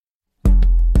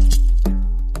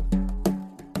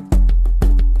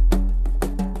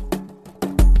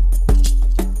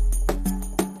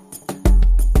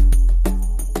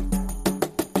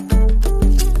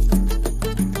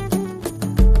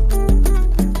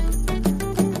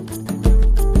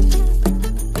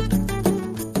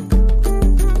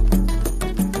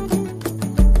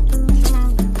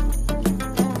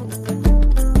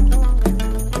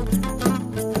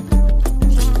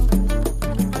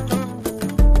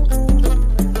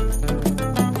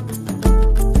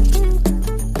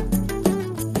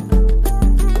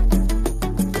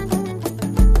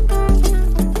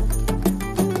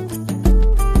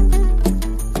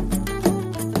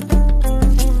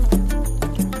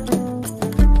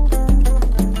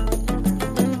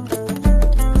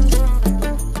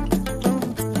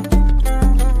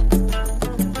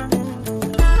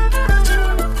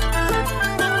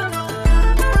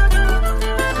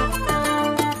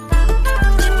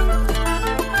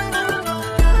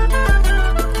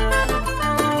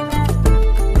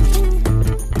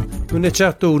Non è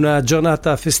certo una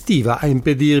giornata festiva a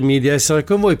impedirmi di essere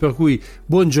con voi, per cui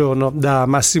buongiorno da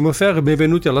Massimo Ferro e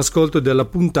benvenuti all'ascolto della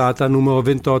puntata numero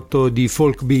 28 di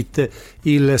Folk Beat,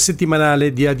 il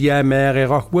settimanale di ADMR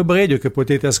Rock Web Radio che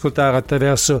potete ascoltare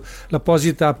attraverso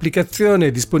l'apposita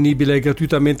applicazione disponibile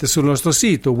gratuitamente sul nostro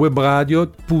sito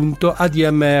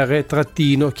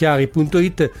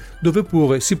webradio.admr-chiari.it, dove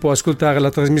pure si può ascoltare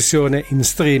la trasmissione in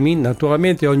streaming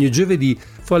naturalmente ogni giovedì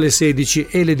fra le 16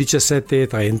 e le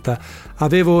 17:30.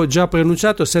 Avevo già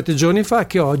preannunciato 7 giorni fa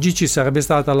che oggi ci sarebbe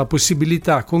stata la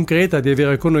possibilità concreta di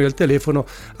avere con noi al telefono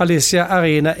Alessia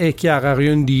Arena e Chiara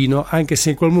Riondino, anche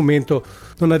se in quel momento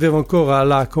non avevo ancora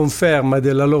la conferma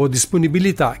della loro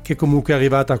disponibilità, che comunque è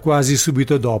arrivata quasi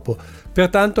subito dopo.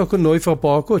 Pertanto con noi fra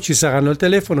poco ci saranno al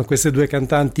telefono queste due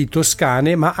cantanti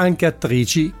toscane, ma anche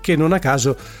attrici, che non a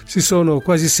caso si sono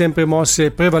quasi sempre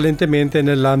mosse prevalentemente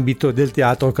nell'ambito del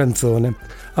teatro canzone.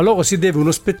 A loro si deve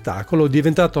uno spettacolo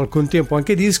diventato al contempo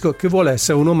anche disco, che vuole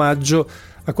essere un omaggio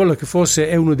a quello che forse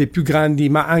è uno dei più grandi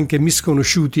ma anche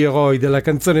misconosciuti eroi della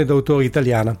canzone d'autore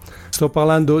italiana. Sto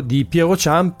parlando di Piero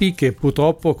Ciampi, che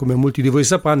purtroppo, come molti di voi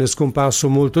sapranno, è scomparso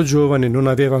molto giovane, non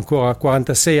aveva ancora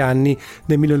 46 anni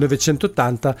nel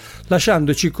 1980,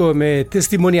 lasciandoci come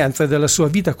testimonianza della sua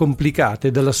vita complicata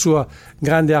e della sua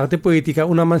grande arte poetica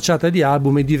una manciata di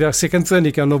album e diverse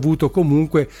canzoni che hanno avuto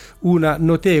comunque una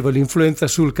notevole influenza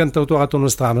sul cantautorato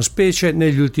nostrano, specie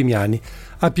negli ultimi anni.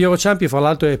 A Piero Ciampi, fra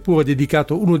l'altro, è pure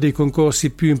dedicato uno dei concorsi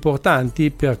più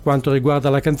importanti per quanto riguarda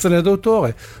la canzone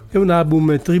d'autore. È un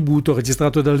album tributo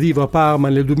registrato dal vivo a Parma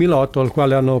nel 2008, al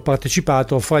quale hanno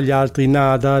partecipato fra gli altri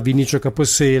Nada, Vinicio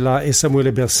Capossela e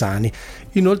Samuele Bersani.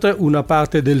 Inoltre una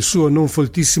parte del suo non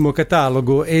foltissimo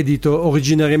catalogo, edito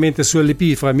originariamente su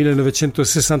LP fra il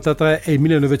 1963 e il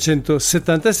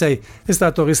 1976, è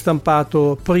stato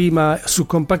ristampato prima su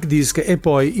compact disc e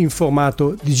poi in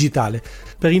formato digitale.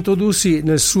 Per introdursi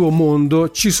nel suo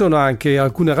mondo ci sono anche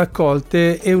alcune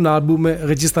raccolte e un album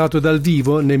registrato dal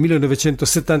vivo nel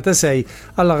 1976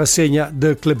 alla rassegna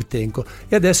del Club Tenco.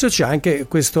 E adesso c'è anche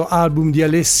questo album di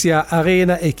Alessia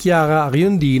Arena e Chiara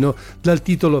Riondino dal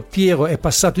titolo Piero è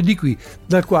passato di qui,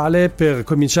 dal quale per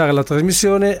cominciare la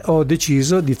trasmissione ho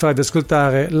deciso di farvi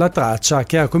ascoltare la traccia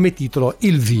che ha come titolo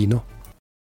Il vino.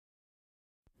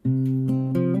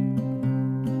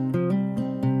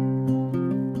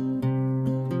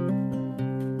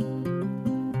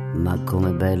 Ma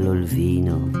com'è bello il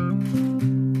vino,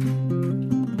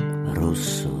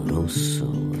 rosso,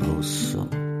 rosso, rosso,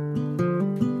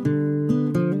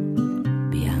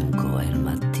 bianco è il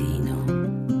mattino,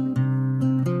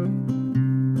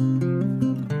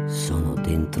 sono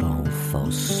dentro a un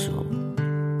fosso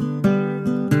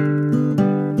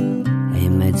e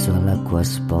in mezzo all'acqua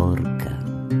sporca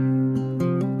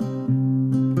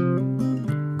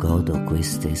godo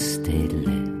queste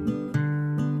stelle.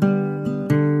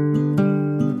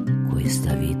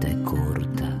 Questa vita è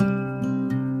corta,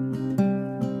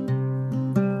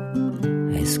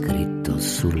 è scritto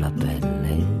sulla pelle.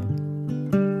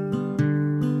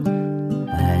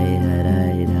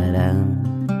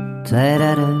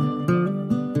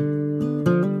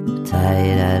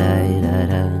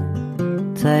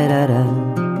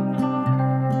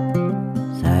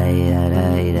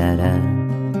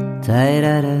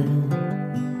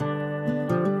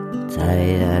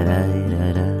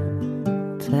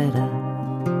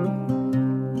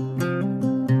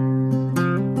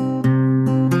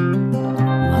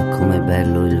 Ma com'è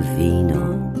bello il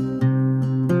vino,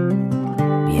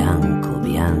 bianco,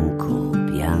 bianco,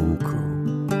 bianco,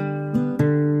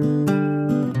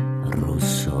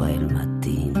 rosso è il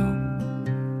mattino,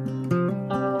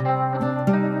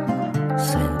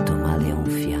 sento male a un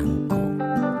fianco,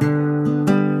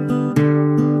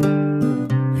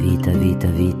 vita, vita,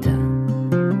 vita,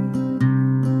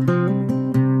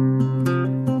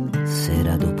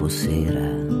 sera dopo sera,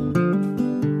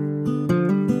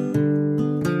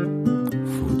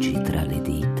 fuggi tra le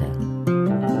dita,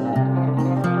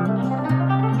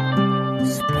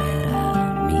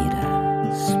 spera, mira,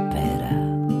 spera,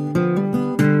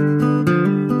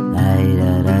 dai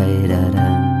da dai da da,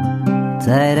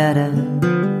 dai da da,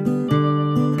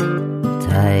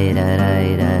 dai da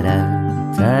dai da da,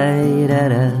 dai da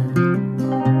da,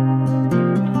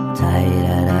 dai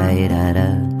da dai da da,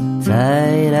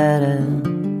 dai da da.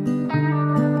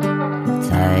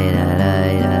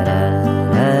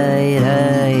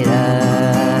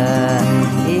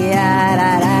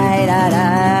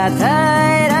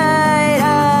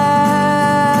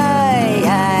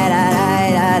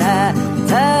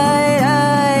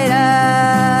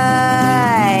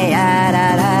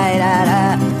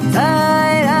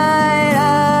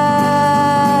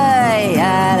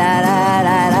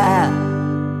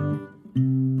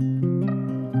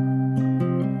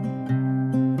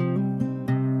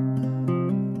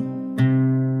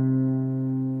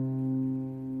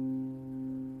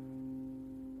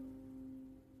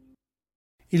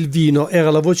 Il vino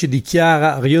era la voce di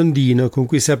Chiara Riondino con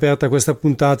cui si è aperta questa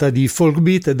puntata di Folk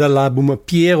Beat dall'album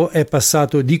Piero è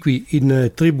passato di qui,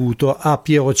 in tributo a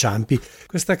Piero Ciampi.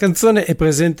 Questa canzone è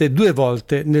presente 2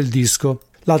 volte nel disco.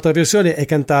 L'altra versione è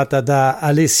cantata da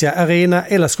Alessia Arena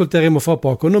e l'ascolteremo fra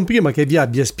poco, non prima che vi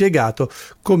abbia spiegato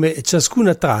come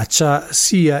ciascuna traccia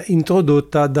sia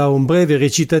introdotta da un breve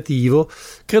recitativo,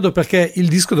 credo perché il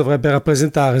disco dovrebbe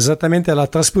rappresentare esattamente la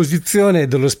trasposizione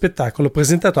dello spettacolo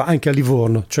presentato anche a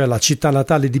Livorno, cioè la città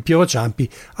natale di Piero Ciampi,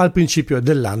 al principio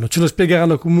dell'anno. Ce lo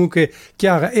spiegheranno comunque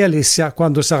Chiara e Alessia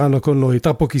quando saranno con noi,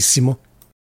 tra pochissimo.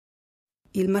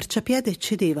 Il marciapiede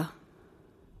cedeva,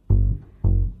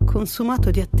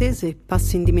 consumato di attese e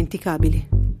passi indimenticabili.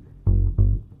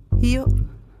 Io,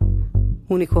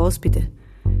 unico ospite,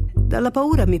 dalla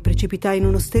paura mi precipitai in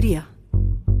un'osteria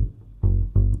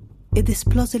ed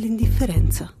esplose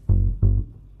l'indifferenza.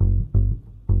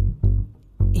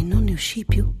 E non ne uscii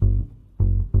più.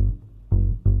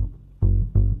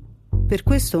 Per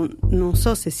questo non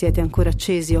so se siete ancora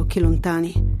accesi, occhi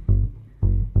lontani.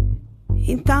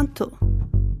 Intanto,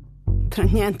 tra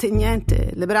niente e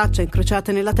niente, le braccia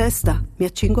incrociate nella testa, mi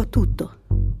accingo a tutto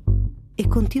e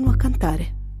continuo a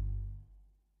cantare.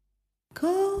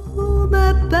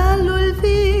 Com'è bello il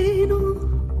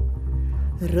vino,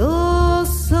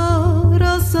 rosso,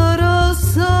 rosso,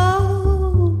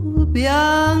 rosso,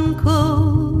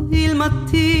 bianco il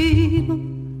mattino.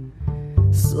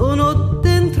 Sono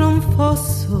dentro un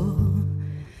fosso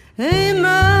e in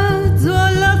mezzo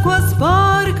all'acqua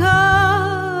sporca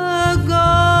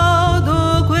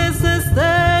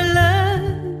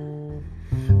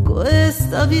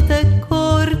questa vita è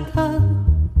corta,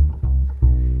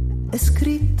 è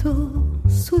scritto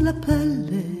sulla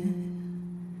pelle.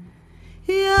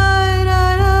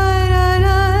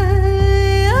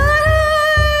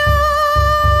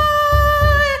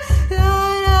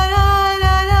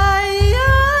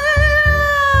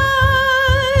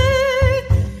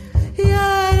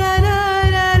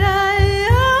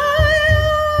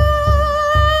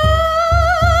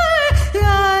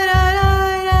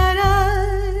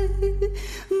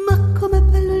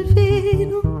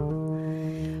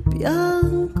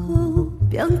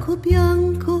 Bianco,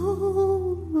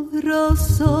 bianco,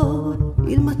 rosso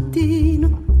il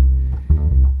mattino,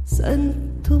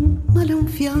 sento male un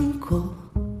fianco.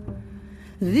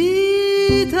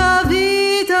 Vita,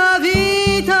 vita,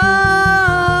 vita,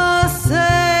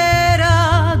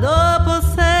 sera dopo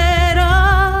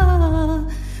sera,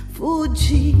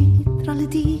 fuggi tra le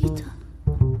dita,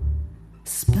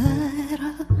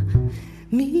 spera,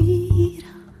 mira,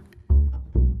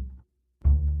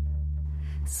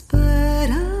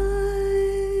 spera.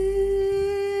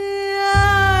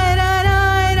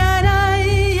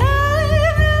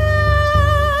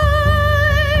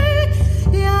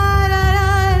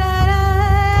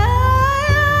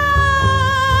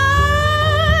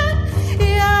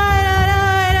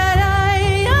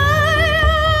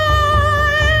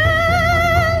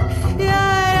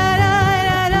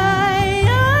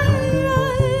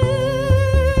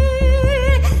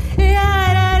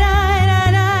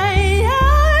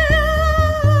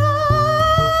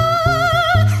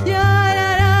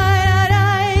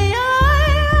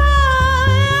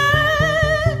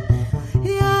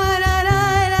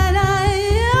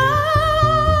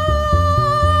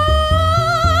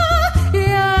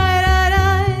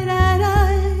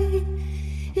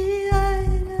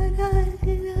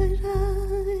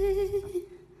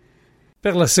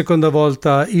 Per la seconda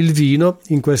volta il vino,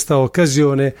 in questa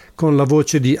occasione con la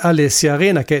voce di Alessia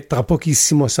Arena, che tra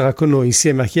pochissimo sarà con noi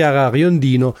insieme a Chiara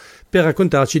Riondino per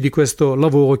raccontarci di questo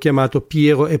lavoro chiamato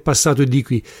Piero è passato di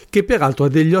qui, che peraltro ha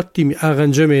degli ottimi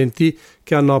arrangiamenti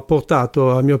che hanno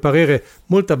apportato, a mio parere,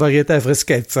 molta varietà e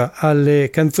freschezza alle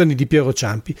canzoni di Piero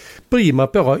Ciampi. Prima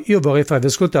però io vorrei farvi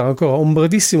ascoltare ancora un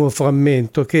brevissimo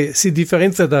frammento che si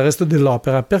differenzia dal resto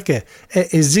dell'opera perché è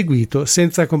eseguito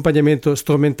senza accompagnamento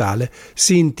strumentale.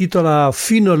 Si intitola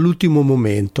Fino all'ultimo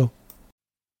momento.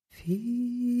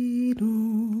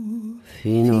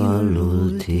 Fino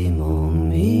all'ultimo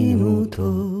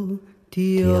minuto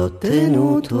ti ho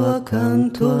tenuto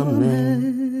accanto a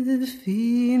me,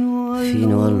 fino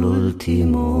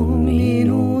all'ultimo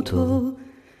minuto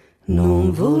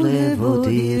non volevo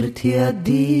dirti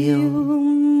addio,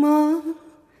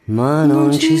 ma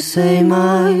non ci sei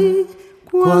mai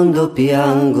quando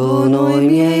piangono i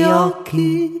miei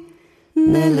occhi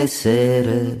nelle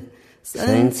sere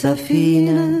senza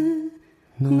fine,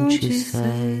 non ci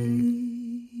sei.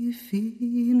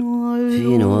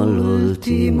 Fino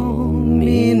all'ultimo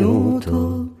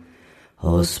minuto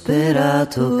ho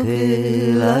sperato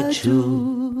che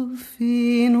laggiù,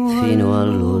 fino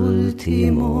all'ultimo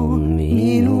all'ultimo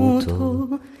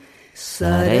minuto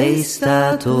sarei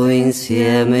stato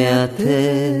insieme a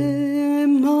te,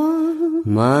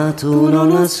 ma tu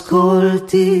non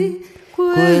ascolti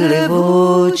quelle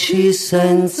voci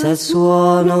senza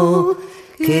suono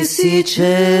che si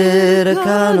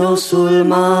cercano sul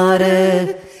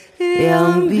mare e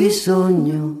han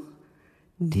bisogno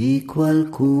di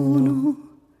qualcuno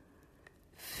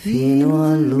fino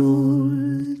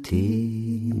all'ultimo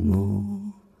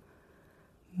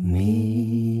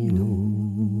minuto.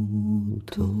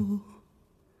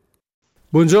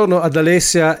 Buongiorno ad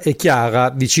Alessia e Chiara,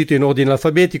 vi cito in ordine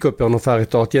alfabetico per non fare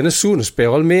torti a nessuno,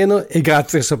 spero almeno, e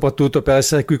grazie soprattutto per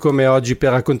essere qui con me oggi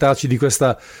per raccontarci di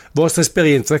questa vostra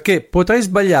esperienza che, potrei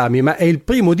sbagliarmi, ma è il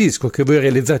primo disco che voi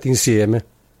realizzate insieme,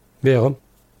 vero?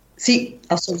 Sì,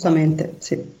 assolutamente,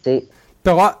 sì.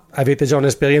 Però avete già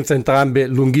un'esperienza entrambe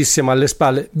lunghissima alle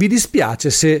spalle. Vi dispiace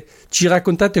se ci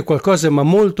raccontate qualcosa, ma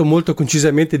molto molto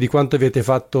concisamente, di quanto avete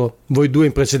fatto voi due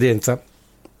in precedenza?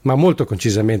 Ma molto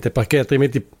concisamente, perché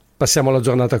altrimenti passiamo la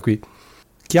giornata qui.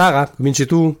 Chiara, cominci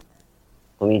tu?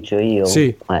 Comincio io?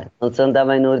 Sì. Non si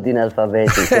andava in ordine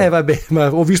alfabetico. Vabbè,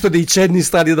 ma ho visto dei cenni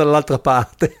strani dall'altra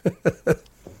parte.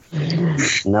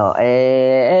 No,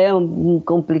 è un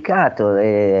complicato,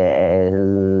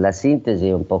 la sintesi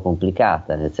è un po'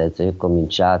 complicata, nel senso che ho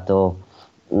cominciato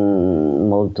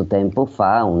molto tempo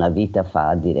fa, una vita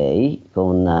fa direi,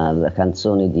 con la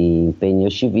canzone di impegno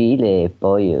civile, e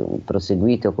poi ho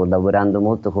proseguito collaborando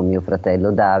molto con mio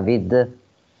fratello David.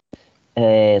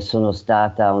 Sono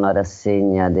stata a una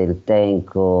rassegna del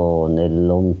Tenco nel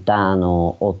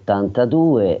lontano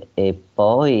 82 e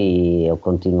poi ho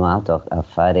continuato a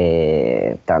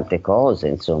fare tante cose,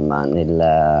 insomma,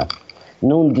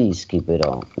 non dischi,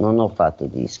 però non ho fatto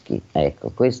dischi,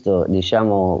 ecco, questo,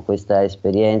 diciamo, questa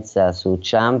esperienza su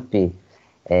Ciampi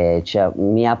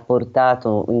mi ha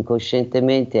portato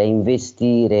incoscientemente a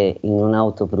investire in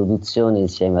un'autoproduzione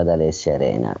insieme ad Alessia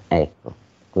Arena, ecco,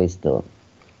 questo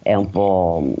è un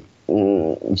po',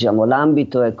 diciamo,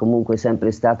 l'ambito è comunque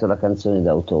sempre stato la canzone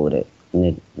d'autore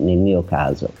nel mio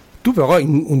caso. Tu però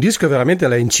un disco veramente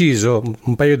l'hai inciso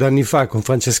un paio d'anni fa con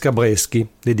Francesca Breschi,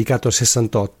 dedicato al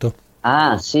 68.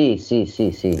 Ah, sì.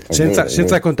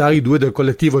 Senza contare i due del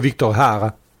collettivo Victor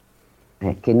Hara.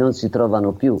 Che non si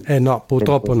trovano più. No,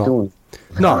 purtroppo no.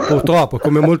 No, purtroppo,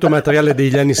 come molto materiale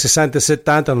degli anni 60 e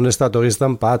 70 non è stato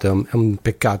ristampato, è un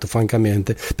peccato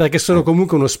francamente, perché sono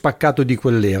comunque uno spaccato di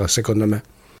quell'era, secondo me.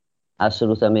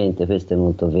 Assolutamente, questo è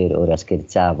molto vero, ora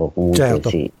scherzavo, comunque certo.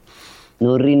 Sì.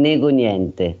 Non rinnego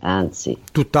niente, anzi.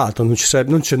 Tutt'altro, non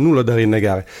c'è nulla da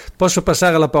rinnegare. Posso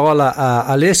passare la parola a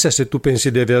Alessia se tu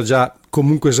pensi di aver già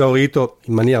comunque esaurito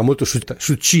in maniera molto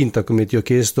succinta, come ti ho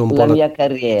chiesto, un la po' mia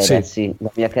carriera, sì,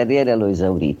 la mia carriera l'ho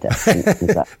esaurita.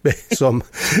 Esatto. Beh, insomma,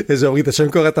 esaurita, c'è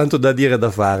ancora tanto da dire e da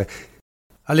fare.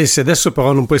 Alessia, adesso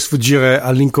però non puoi sfuggire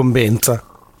all'incombenza.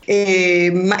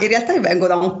 Ma in realtà io vengo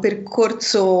da un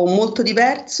percorso molto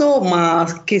diverso,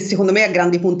 ma che secondo me ha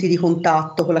grandi punti di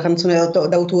contatto con la canzone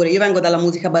d'autore. Io vengo dalla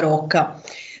musica barocca,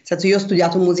 nel senso io ho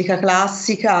studiato musica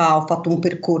classica, ho fatto un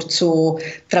percorso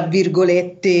tra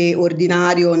virgolette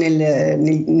ordinario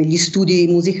negli studi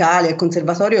musicali al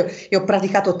conservatorio e ho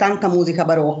praticato tanta musica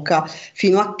barocca,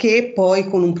 fino a che poi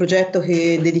con un progetto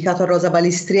dedicato a Rosa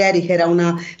Balistrieri, che era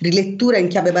una rilettura in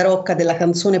chiave barocca della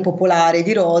canzone popolare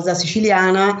di Rosa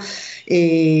siciliana,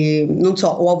 e non so,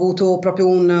 ho avuto proprio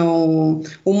un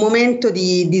momento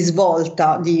di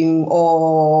svolta,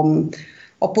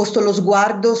 ho posto lo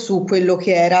sguardo su quello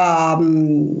che era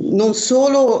non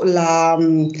solo la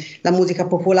musica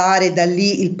popolare, da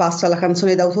lì il passo alla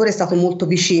canzone d'autore è stato molto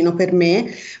vicino per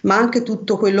me, ma anche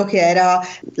tutto quello che era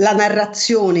la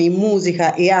narrazione in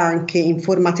musica e anche in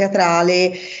forma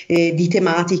teatrale di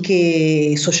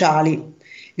tematiche sociali.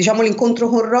 Diciamo, l'incontro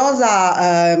con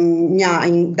Rosa mi ha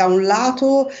da un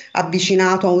lato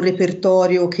avvicinato a un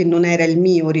repertorio che non era il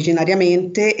mio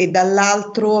originariamente e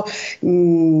dall'altro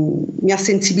mi ha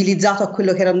sensibilizzato a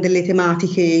quello che erano delle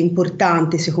tematiche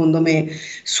importanti secondo me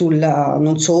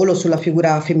non solo sulla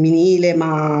figura femminile,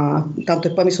 ma tanto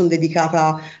e poi mi sono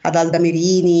dedicata ad Alda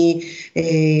Merini,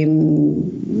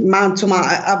 ma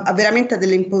insomma veramente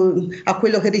a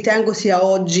quello che ritengo sia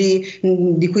oggi,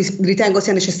 di cui ritengo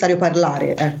sia necessario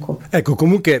parlare. Ecco,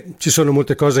 comunque ci sono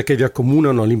molte cose che vi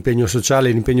accomunano, l'impegno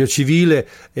sociale, l'impegno civile,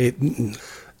 e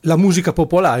la musica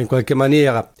popolare in qualche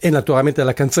maniera e naturalmente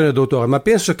la canzone d'autore, ma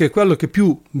penso che quello che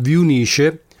più vi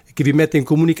unisce, che vi mette in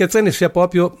comunicazione, sia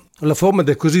proprio la forma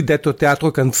del cosiddetto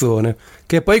teatro canzone,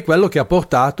 che è poi quello che ha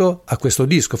portato a questo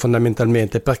disco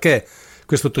fondamentalmente, perché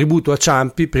questo tributo a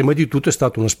Ciampi prima di tutto è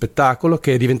stato uno spettacolo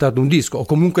che è diventato un disco, o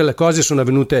comunque le cose sono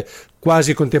avvenute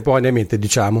quasi contemporaneamente,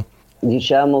 diciamo.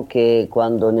 Diciamo che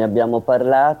quando ne abbiamo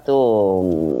parlato,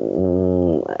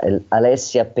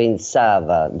 Alessia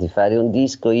pensava di fare un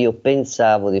disco, io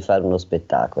pensavo di fare uno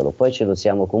spettacolo, poi ce lo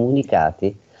siamo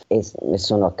comunicati e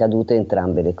sono accadute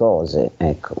entrambe le cose,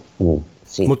 ecco.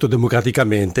 Sì. Molto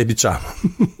democraticamente, diciamo.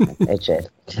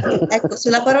 Certo. Ecco,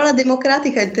 sulla parola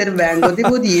democratica intervengo.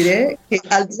 Devo dire che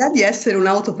al di là di essere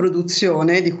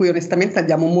un'autoproduzione, di cui onestamente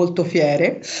andiamo molto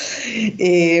fiere,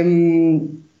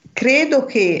 credo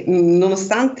che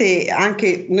nonostante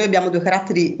anche noi abbiamo due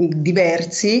caratteri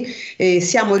diversi,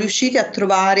 siamo riusciti a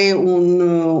trovare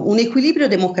un equilibrio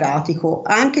democratico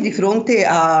anche di fronte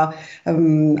a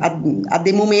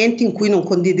dei momenti in cui non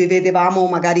condividevamo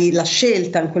magari la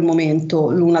scelta in quel momento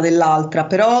l'una dell'altra,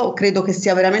 però credo che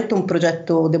sia veramente un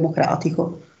progetto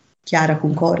democratico. Chiara,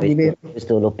 concordi, vero?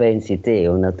 Questo lo pensi te, è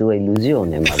una tua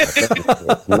illusione,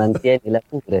 ma mantienila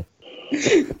pure.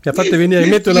 Mi ha fatto venire in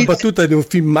mente una battuta di un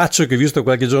filmaccio che ho visto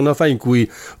qualche giorno fa, in cui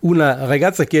una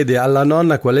ragazza chiede alla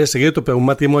nonna qual è il segreto per un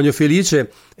matrimonio felice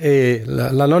e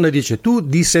la nonna dice: tu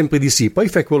di sempre di sì, poi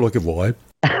fai quello che vuoi.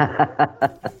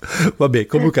 Vabbè,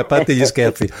 comunque, a parte gli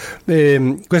scherzi,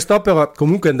 quest'opera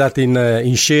comunque è andata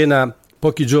in scena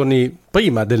pochi giorni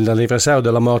prima dell'anniversario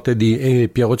della morte di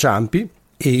Piero Ciampi,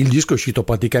 e il disco è uscito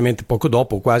praticamente poco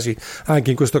dopo, quasi anche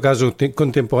in questo caso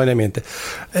contemporaneamente.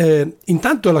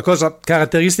 Intanto la cosa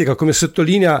caratteristica, come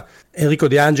sottolinea Enrico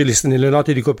De Angelis nelle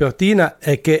note di copertina,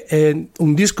 è che è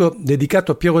un disco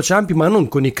dedicato a Piero Ciampi, ma non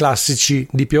con i classici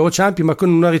di Piero Ciampi, ma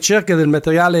con una ricerca del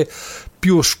materiale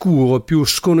più oscuro, più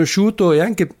sconosciuto e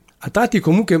anche a tratti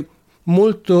comunque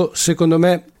molto, secondo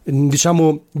me,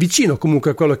 diciamo vicino comunque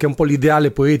a quello che è un po'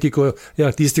 l'ideale poetico e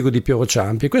artistico di Piero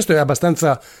Ciampi. Questo è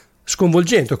abbastanza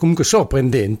sconvolgente, comunque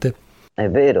sorprendente. È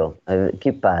vero,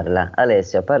 chi parla?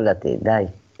 Alessia, parla te, dai,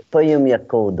 poi io mi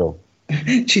accodo.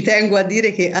 Ci tengo a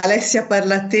dire che Alessia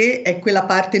parla a te è quella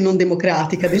parte non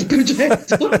democratica del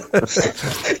progetto,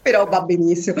 però va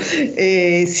benissimo.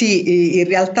 Sì, in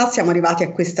realtà siamo arrivati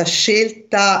a questa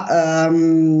scelta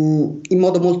in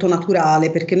modo molto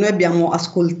naturale, perché noi abbiamo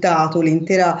ascoltato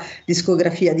l'intera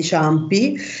discografia di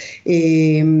Ciampi,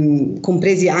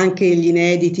 compresi anche gli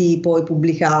inediti poi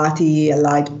pubblicati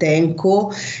all'Hype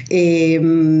Tenco,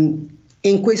 e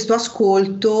in questo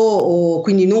ascolto,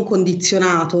 quindi non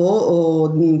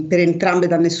condizionato per entrambe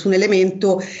da nessun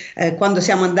elemento, quando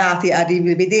siamo andati a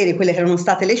rivedere quelle che erano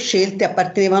state le scelte,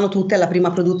 appartenevano tutte alla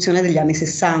prima produzione degli anni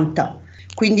 60.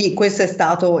 Quindi questo è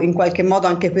stato in qualche modo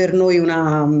anche per noi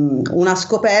una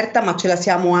scoperta, ma ce la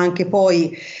siamo anche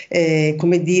poi,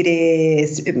 come dire,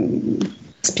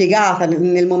 spiegata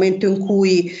nel momento in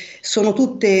cui sono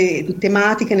tutte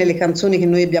tematiche nelle canzoni che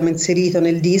noi abbiamo inserito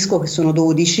nel disco, che sono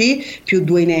 12 più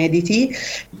 2 inediti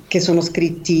che sono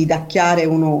scritti da Chiara e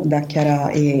uno da Chiara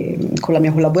e con la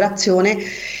mia collaborazione.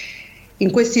 In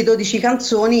queste 12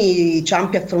 canzoni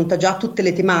Ciampi affronta già tutte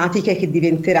le tematiche che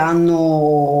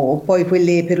diventeranno poi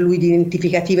quelle per lui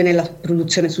identificative nella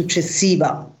produzione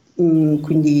successiva,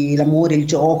 quindi l'amore, il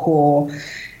gioco,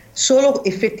 solo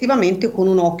effettivamente con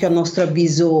un occhio, a nostro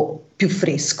avviso, più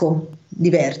fresco,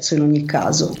 diverso in ogni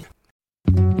caso.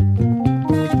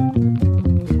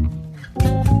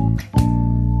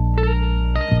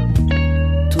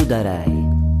 Tu darai,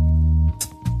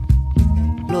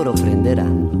 loro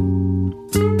prenderanno,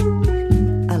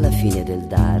 alla fine del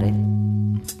dare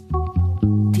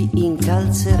ti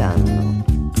incalzeranno,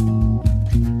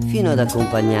 fino ad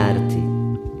accompagnarti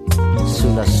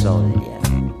sulla soglia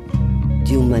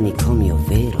di un manicomio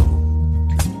vero.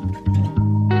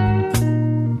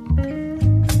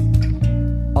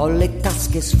 Ho le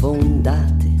tasche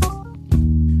sfondate,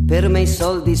 per me i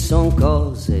soldi son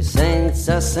cose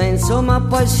senza senso, ma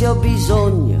poi se ho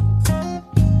bisogno,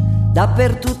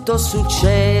 dappertutto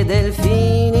succede il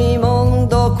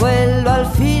finimondo, quello al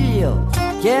figlio,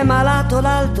 chi è malato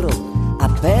l'altro ha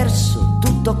perso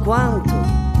tutto quanto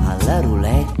alla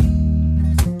roulette.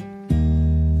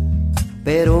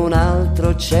 Per un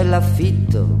altro c'è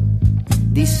l'affitto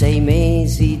di 6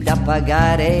 mesi da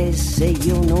pagare, se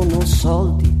io non ho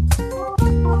soldi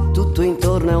tutto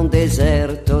intorno è un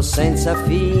deserto senza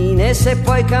fine. Se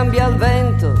poi cambia il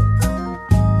vento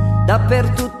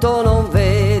dappertutto non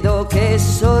vedo che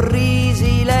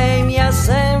sorrisi, lei mi ha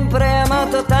sempre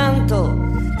amato tanto,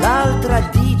 l'altra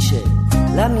dice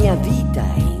la mia vita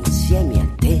è insieme a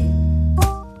te.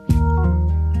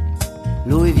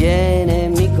 Lui viene e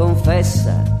mi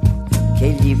confessa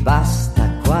che gli basta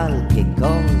qualche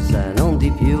cosa, non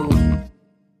di più.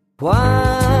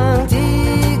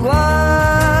 Quanti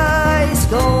guai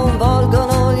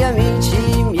sconvolgono gli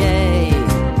amici miei,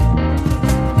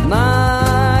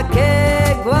 ma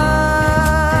che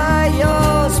guai,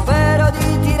 io spero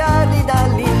di tirarli da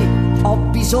lì,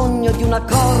 bisogno di una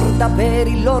corda per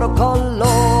il loro collo.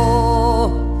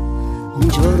 Un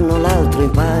giorno o l'altro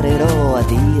imparerò a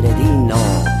dire di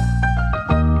no.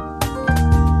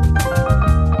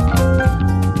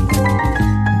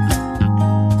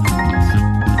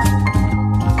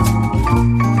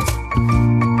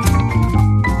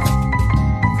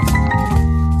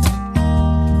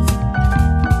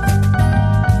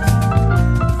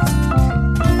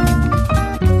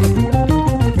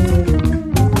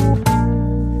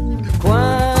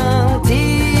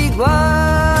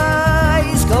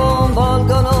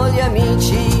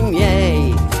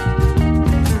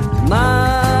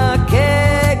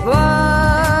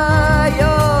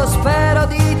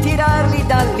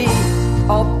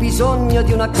 Bisogno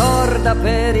di una corda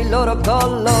per il loro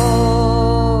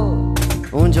collo.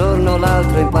 Un giorno o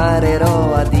l'altro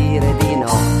imparerò a dire di no.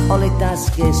 Ho le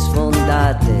tasche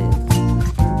sfondate,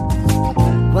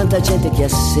 quanta gente che ha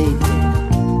sete,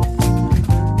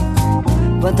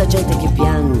 quanta gente che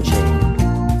piange.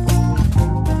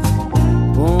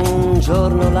 Un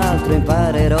giorno o l'altro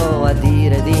imparerò a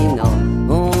dire di no.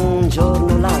 Un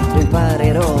giorno o l'altro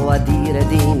imparerò a dire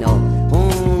di no.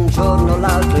 Un giorno o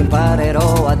l'altro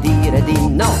imparerò a dire di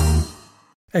no.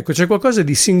 Ecco, c'è qualcosa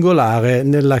di singolare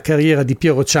nella carriera di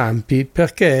Piero Ciampi,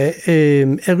 perché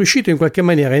è riuscito in qualche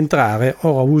maniera a entrare,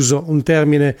 ora uso un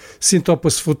termine sin troppo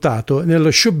sfruttato,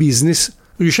 nello show business,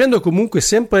 riuscendo comunque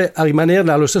sempre a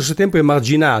rimanere allo stesso tempo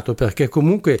emarginato, perché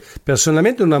comunque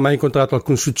personalmente non ha mai incontrato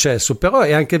alcun successo. Però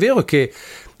è anche vero che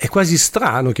è quasi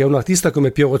strano che un artista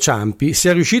come Piero Ciampi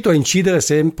sia riuscito a incidere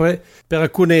sempre per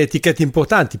alcune etichette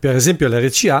importanti, per esempio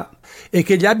l'RCA, e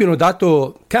che gli abbiano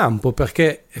dato campo,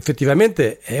 perché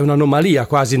effettivamente è un'anomalia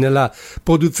quasi nella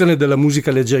produzione della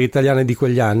musica leggera italiana di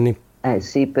quegli anni.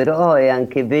 Sì, però è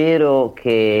anche vero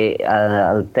che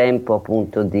al tempo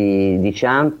appunto di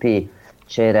Ciampi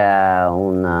c'era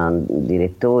un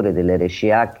direttore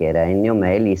dell'RCA che era Ennio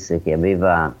Melis, che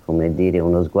aveva, come dire,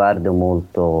 uno sguardo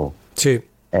molto,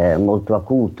 molto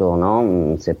acuto,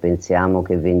 no? Se pensiamo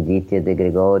che Venditti e De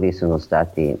Gregori sono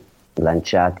stati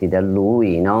lanciati da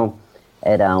lui, no?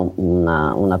 Era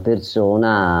una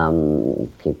persona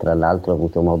che tra l'altro ho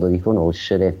avuto modo di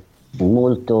conoscere,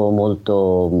 molto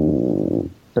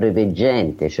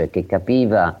preveggente, cioè che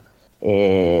capiva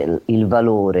il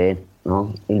valore,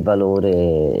 no? Il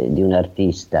valore di un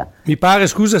artista. Mi pare,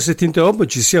 scusa se ti interrompo,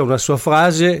 ci sia una sua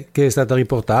frase che è stata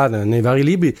riportata nei vari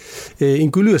libri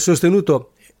in cui lui ha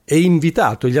sostenuto e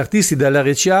invitato gli artisti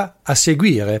dell'RCA a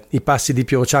seguire i passi di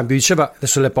Piero Ciampi. Diceva,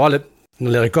 adesso le parole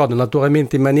non le ricordo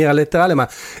naturalmente in maniera letterale, ma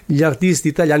gli artisti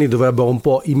italiani dovrebbero un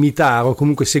po' imitare o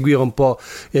comunque seguire un po'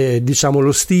 diciamo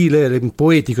lo stile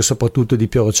poetico soprattutto di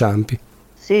Piero Ciampi.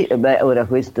 Sì, ora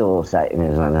questo, sai,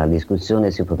 una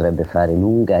discussione si potrebbe fare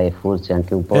lunga e forse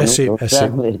anche un po' noiosa,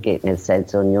 perché nel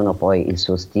senso ognuno poi il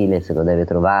suo stile se lo deve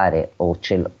trovare o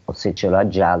se ce lo ha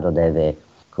già lo deve,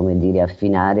 come dire,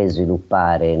 affinare e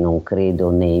sviluppare, non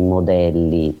credo nei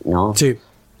modelli, no? Sì.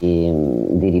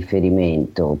 Di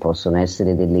riferimento. Possono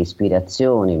essere delle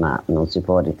ispirazioni, ma non si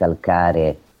può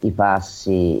ricalcare i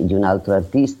passi di un altro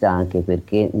artista, anche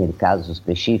perché nel caso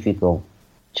specifico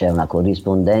c'è una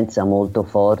corrispondenza molto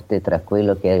forte tra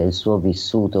quello che era il suo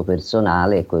vissuto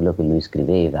personale e quello che lui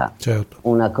scriveva. Certo.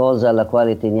 Una cosa alla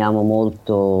quale teniamo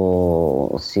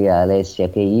molto sia Alessia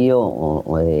che io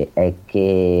è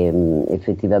che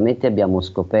effettivamente abbiamo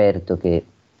scoperto che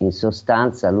in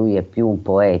sostanza lui è più un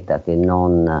poeta che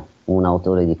non un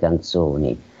autore di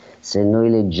canzoni. Se noi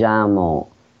leggiamo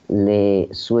le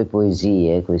sue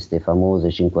poesie, queste famose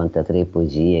 53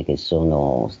 poesie che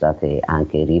sono state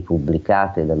anche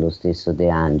ripubblicate dallo stesso De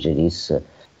Angelis,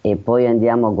 e poi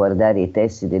andiamo a guardare i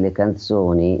testi delle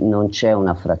canzoni, non c'è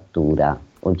una frattura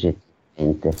oggettivamente.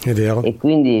 È vero. E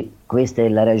quindi questa è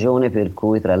la ragione per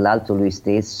cui tra l'altro lui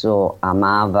stesso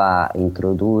amava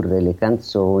introdurre le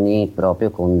canzoni proprio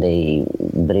con dei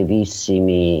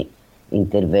brevissimi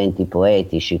interventi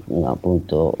poetici,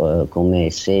 appunto come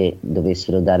se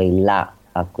dovessero dare il là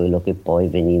a quello che poi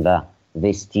veniva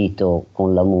vestito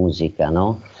con la musica,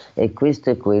 no? E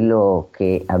questo è quello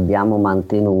che abbiamo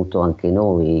mantenuto anche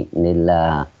noi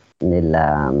nella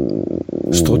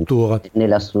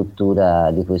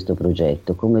struttura di questo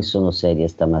progetto. Come sono seria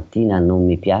stamattina, non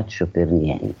mi piaccio per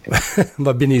niente.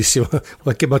 Va benissimo,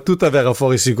 qualche battuta verrà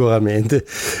fuori sicuramente.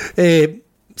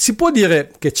 Si può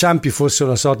dire che Ciampi fosse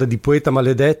una sorta di poeta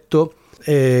maledetto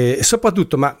e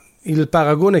soprattutto, ma il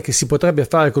paragone che si potrebbe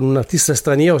fare con un artista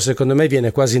straniero secondo me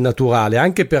viene quasi naturale,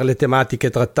 anche per le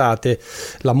tematiche trattate,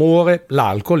 l'amore,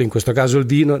 l'alcol, in questo caso il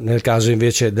vino, nel caso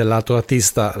invece dell'altro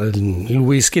artista il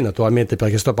whisky, naturalmente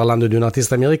perché sto parlando di un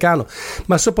artista americano,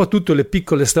 ma soprattutto le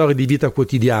piccole storie di vita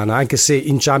quotidiana, anche se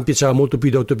in Ciampi c'era molto più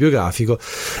di autobiografico.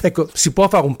 Ecco, si può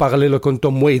fare un parallelo con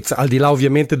Tom Waits, al di là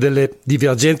ovviamente delle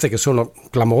divergenze che sono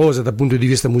clamorose dal punto di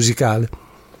vista musicale?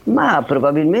 Ma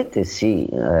probabilmente sì,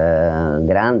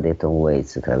 grande Tom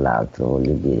Waits, tra l'altro,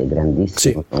 voglio dire,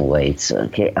 grandissimo, sì. Tom Waits,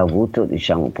 che ha avuto,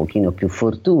 diciamo, un pochino più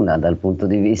fortuna dal punto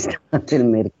di vista del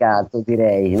mercato,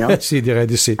 direi, no? Sì, direi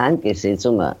di sì. Anche se,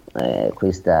 insomma,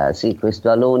 questo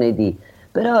alone di...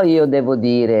 Però io devo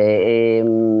dire,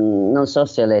 non so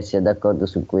se Alessia è d'accordo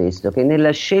su questo, che nella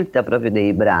scelta proprio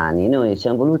dei brani noi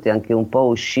siamo voluti anche un po'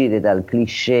 uscire dal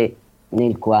cliché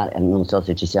nel quale, non so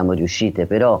se ci siamo riuscite,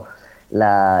 però...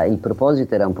 il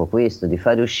proposito era un po' questo, di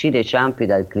fare uscire Ciampi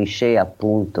dal cliché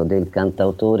appunto del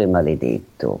cantautore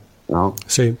maledetto, no?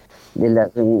 Sì.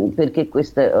 Perché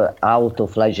questo è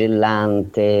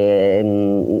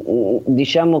autoflagellante,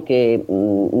 diciamo che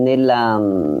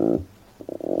nel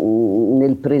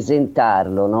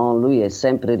presentarlo, no? Lui è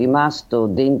sempre rimasto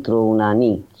dentro una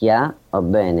nicchia, va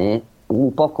bene?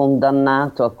 Un po'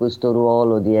 condannato a questo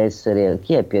ruolo di essere,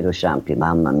 chi è Piero Ciampi?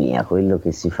 Mamma mia, quello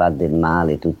che si fa del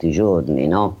male tutti i giorni,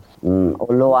 no?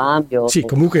 O lo ami o... Sì,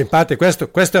 comunque in parte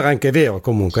questo era anche vero,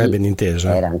 comunque, sì, ben inteso.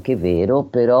 Era anche vero,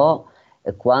 però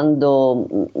quando,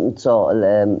 non so,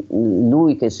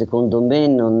 lui che secondo me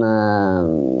non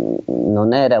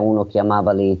era uno che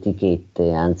amava le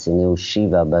etichette, anzi ne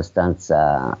usciva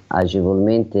abbastanza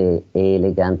agevolmente e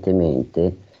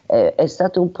elegantemente, è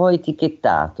stato un po'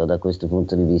 etichettato da questo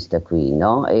punto di vista qui,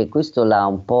 no? E questo l'ha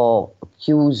un po'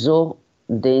 chiuso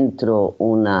dentro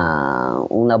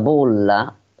una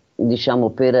bolla,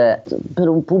 diciamo, per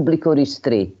un pubblico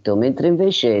ristretto, mentre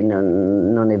invece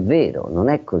non è vero, non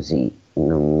è così,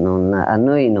 a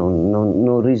noi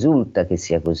non risulta che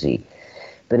sia così.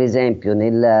 Per esempio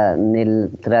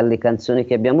tra le canzoni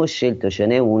che abbiamo scelto ce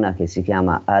n'è una che si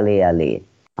chiama Ale Ale,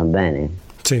 va bene?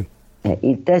 Sì.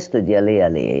 Il testo di Ale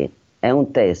Ale è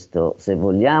un testo, se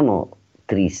vogliamo,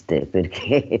 triste,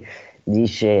 perché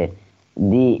dice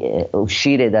di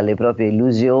uscire dalle proprie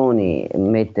illusioni,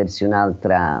 mettersi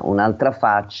un'altra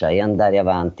faccia e andare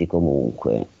avanti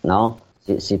comunque, no?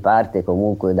 Si parte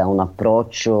comunque da un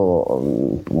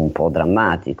approccio un po'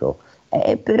 drammatico,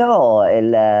 però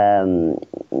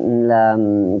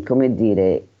come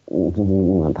dire,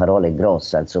 una parola è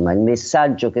grossa, insomma, il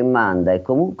messaggio che manda è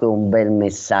comunque un bel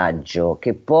messaggio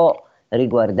che può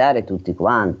riguardare tutti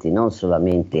quanti, non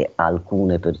solamente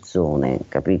alcune persone,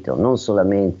 capito? Non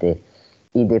solamente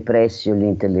i depressi o gli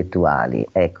intellettuali,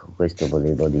 ecco, questo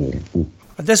volevo dire.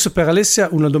 Adesso per Alessia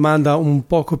una domanda un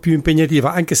poco più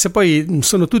impegnativa, anche se poi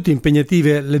sono tutte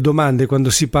impegnative le domande quando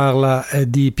si parla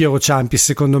di Piero Ciampi,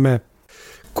 secondo me.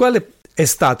 Quale è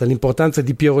stata l'importanza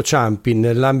di Piero Ciampi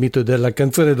nell'ambito della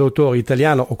canzone d'autore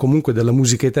italiano o comunque della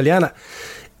musica italiana,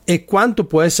 e quanto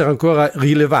può essere ancora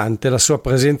rilevante la sua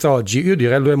presenza oggi? Io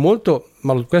direi lo è molto,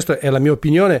 ma questa è la mia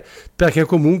opinione, perché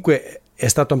comunque è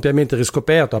stato ampiamente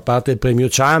riscoperto, a parte il premio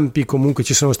Ciampi, comunque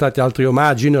ci sono stati altri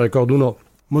omaggi. Ne ricordo uno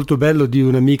molto bello di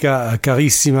un'amica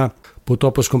carissima,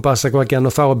 purtroppo scomparsa qualche anno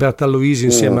fa, Roberta Aloisi,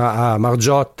 insieme a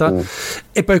Margiotta,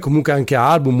 e poi comunque anche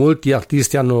album. Molti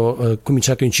artisti hanno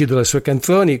cominciato a incidere le sue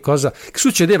canzoni, cosa che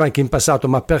succedeva anche in passato,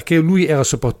 ma perché lui era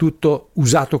soprattutto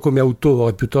usato come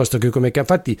autore piuttosto che come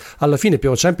infatti alla fine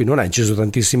Piero Ciampi non ha inciso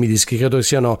tantissimi dischi, credo che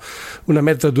siano una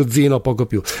mezza dozzina o poco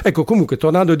più. Ecco, comunque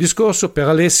tornando al discorso, per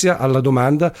Alessia, alla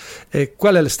domanda,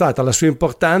 qual è stata la sua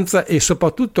importanza e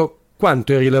soprattutto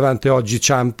quanto è rilevante oggi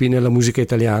Ciampi nella musica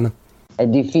italiana? È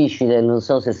difficile, non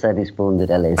so se sa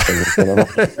rispondere Alessia.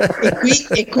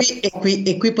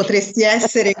 e qui potresti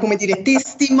essere, come dire,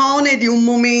 testimone di un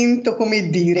momento, come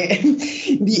dire,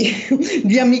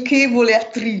 di amichevole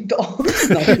attrito.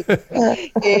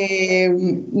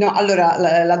 No,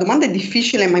 allora la domanda è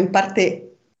difficile, ma in parte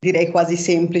direi quasi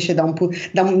semplice.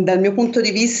 Dal mio punto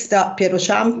di vista Piero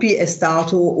Ciampi è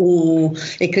stato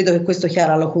e credo che questo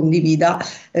Chiara lo condivida,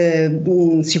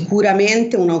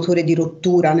 sicuramente un autore di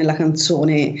rottura nella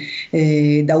canzone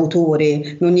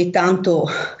d'autore. Ogni tanto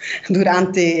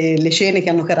durante le scene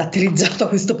che hanno caratterizzato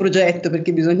questo progetto,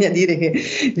 perché bisogna dire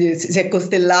che si è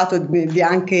costellato di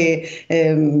anche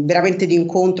veramente di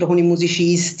incontro con i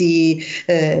musicisti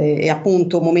e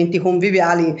appunto momenti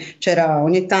conviviali,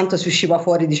 ogni tanto si usciva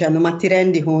fuori dicendo: ma ti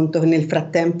rendi conto che nel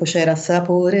frattempo c'era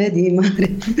sapore di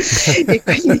mare? E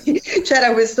quindi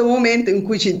c'era questo momento in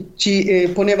cui ci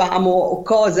ponevamo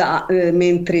cosa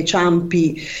mentre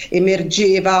Ciampi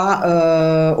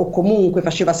emergeva o comunque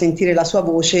faceva sentire la sua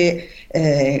voce,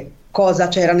 cosa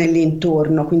c'era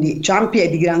nell'intorno. Quindi Ciampi è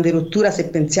di grande rottura se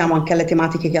pensiamo anche alle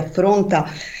tematiche che affronta.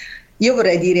 Io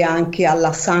vorrei dire anche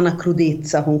alla sana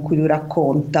crudezza con cui lui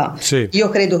racconta. Sì. Io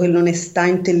credo che l'onestà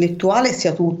intellettuale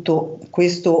sia tutto,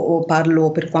 questo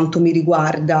parlo per quanto mi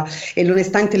riguarda, e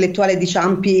l'onestà intellettuale di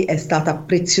Ciampi è stata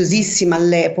preziosissima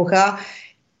all'epoca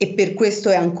e per questo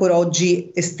è ancora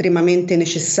oggi estremamente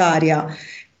necessaria.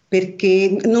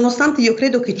 Perché nonostante io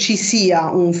credo che ci sia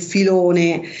un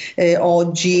filone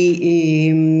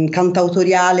oggi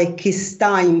cantautoriale che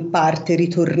sta in parte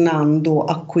ritornando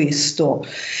a questo,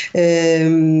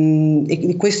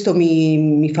 e questo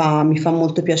mi fa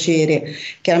molto piacere.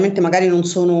 Chiaramente magari non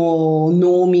sono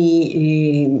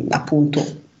nomi appunto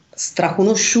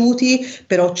straconosciuti,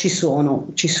 però ci sono,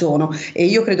 e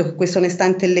io credo che questa onestà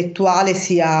intellettuale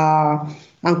sia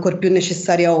ancor più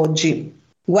necessaria oggi.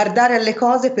 Guardare alle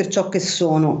cose per ciò che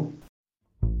sono.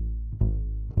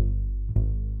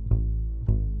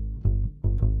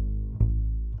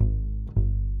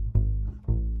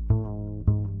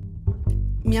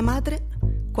 Mia madre,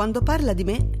 quando parla di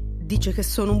me, dice che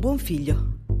sono un buon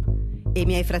figlio. E i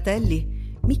miei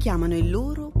fratelli mi chiamano il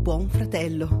loro buon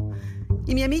fratello.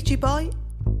 I miei amici poi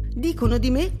dicono di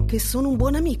me che sono un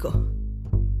buon amico.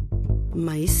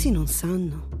 Ma essi non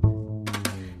sanno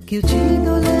che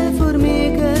uccido le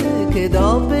formiche, che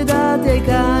do pedate ai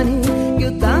cani, che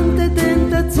ho tante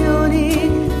tentazioni,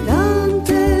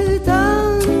 tante,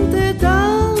 tante,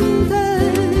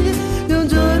 tante. E un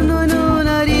giorno in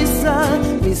una rissa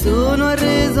mi sono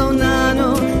arreso un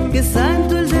nano, che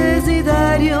sento il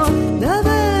desiderio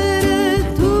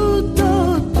d'avere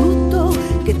tutto, tutto,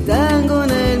 che tengo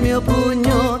nel mio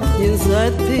pugno, gli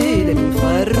insetti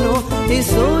dell'inferno, e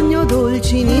sogno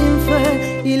dolci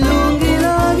ninfe in lunghi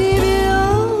laghi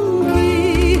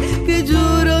bianchi, che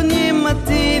giuro ogni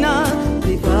mattina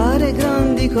di fare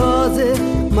grandi cose,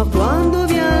 ma quando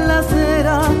viene la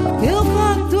sera che ho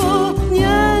fatto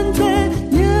niente,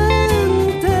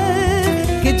 niente,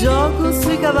 che gioco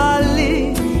sui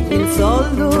cavalli, il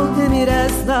soldo che mi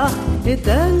resta, e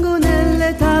tengo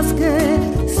nelle tasche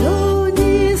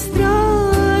sogni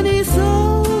strani, sogni.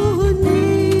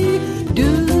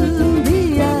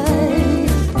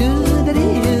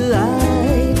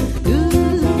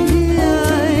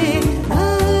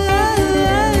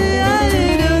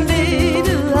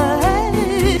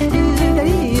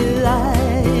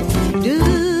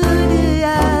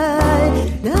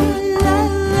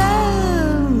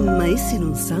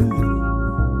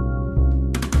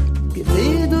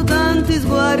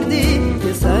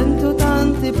 Sento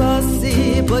tanti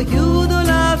passi, poi chiudo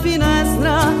la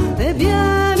finestra e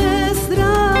viene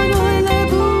strano e le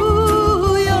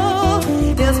buio,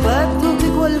 e aspetto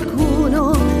che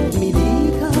qualcuno mi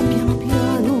dica piano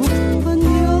piano: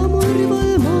 andiamo in riva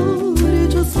al mare,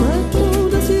 ci aspetta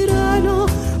una sirena,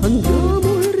 andiamo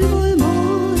in riva al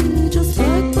mare, ci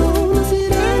aspetta una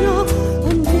sirena,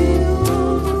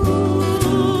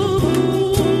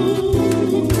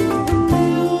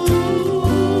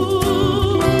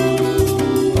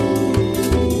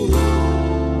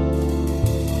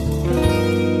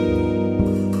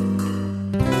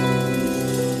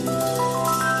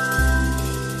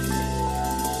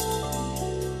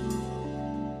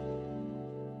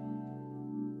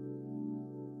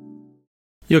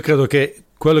 Io credo che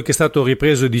quello che è stato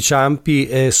ripreso di Ciampi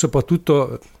è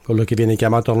soprattutto quello che viene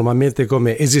chiamato normalmente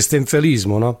come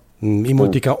esistenzialismo, no? In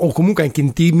molti casi, o comunque anche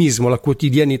intimismo, la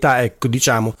quotidianità, ecco,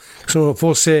 diciamo, sono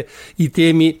forse i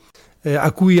temi a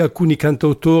cui alcuni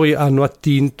cantautori hanno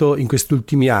attinto in questi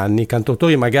ultimi anni,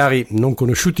 cantautori magari non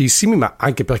conosciutissimi, ma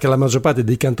anche perché la maggior parte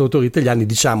dei cantautori italiani,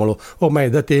 diciamolo, ormai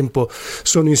da tempo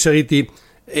sono inseriti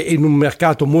in un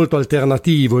mercato molto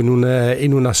alternativo,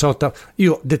 in una sorta,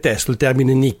 io detesto il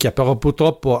termine nicchia, però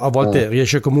purtroppo a volte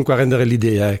riesce comunque a rendere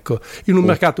l'idea, ecco, in un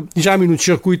mercato, diciamo in un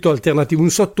circuito alternativo, un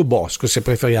sottobosco se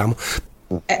preferiamo.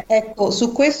 Ecco,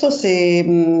 su questo se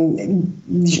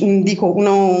dico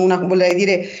vorrei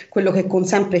dire quello che con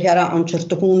Sempre Chiara a un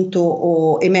certo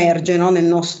punto emerge, no, nel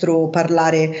nostro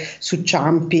parlare su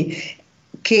Ciampi,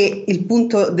 che il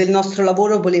punto del nostro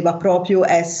lavoro voleva proprio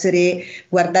essere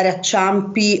guardare a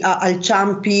Ciampi, al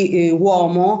Ciampi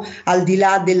uomo, al di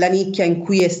là della nicchia in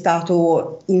cui è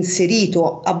stato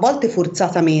inserito, a volte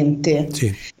forzatamente,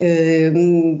 sì.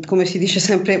 Come si dice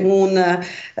sempre,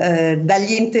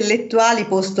 dagli intellettuali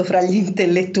posto fra gli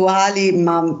intellettuali,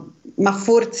 ma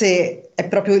forse è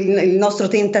proprio il nostro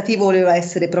tentativo voleva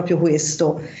essere proprio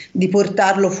questo, di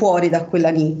portarlo fuori da quella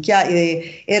nicchia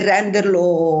e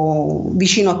renderlo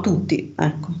vicino a tutti,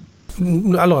 ecco.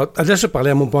 Allora, adesso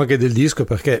parliamo un po' anche del disco,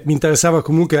 perché mi interessava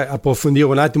comunque approfondire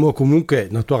un attimo, comunque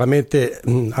naturalmente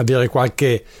avere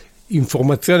qualche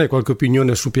informazione, qualche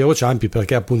opinione su Piero Ciampi,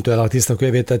 perché appunto è l'artista a cui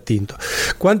avete attinto.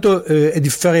 Quanto è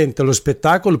differente lo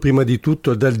spettacolo, prima di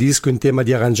tutto, dal disco in tema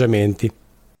di arrangiamenti?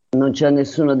 Non c'è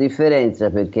nessuna differenza,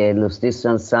 perché è lo stesso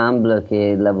ensemble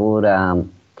che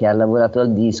ha lavorato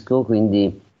al disco,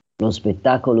 quindi lo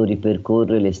spettacolo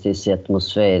ripercorre le stesse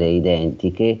atmosfere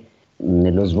identiche.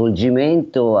 Nello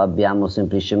svolgimento abbiamo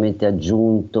semplicemente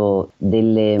aggiunto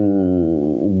dei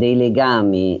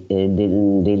legami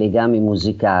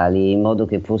musicali, in modo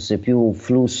che fosse più un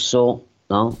flusso,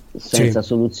 no? Senza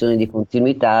soluzione di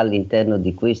continuità. All'interno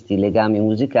di questi legami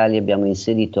musicali abbiamo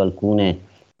inserito alcune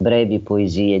brevi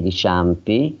poesie di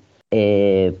Ciampi,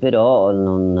 però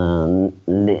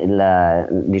la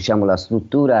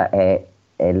struttura è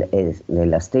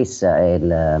la stessa,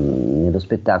 nello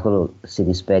spettacolo si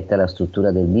rispetta la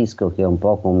struttura del disco, che è un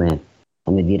po' come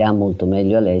dirà molto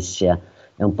meglio Alessia,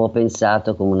 è un po'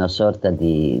 pensato come una sorta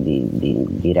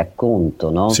di racconto,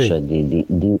 no? Sì. Cioè di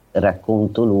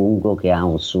racconto lungo che ha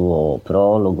un suo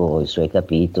prologo, i suoi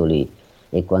capitoli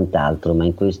e quant'altro, ma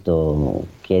in questo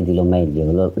chiedilo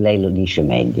meglio, lei lo dice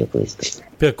meglio questo.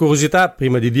 Per curiosità,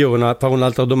 prima di fare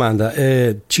un'altra domanda,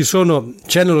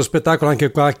 c'è nello spettacolo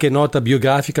anche qualche nota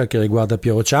biografica che riguarda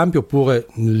Piero Ciampi, oppure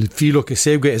il filo che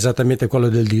segue è esattamente quello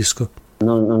del disco?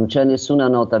 Non c'è nessuna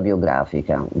nota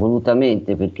biografica,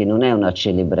 volutamente, perché non è una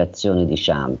celebrazione di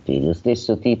Ciampi. Lo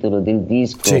stesso titolo del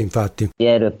disco, sì, infatti.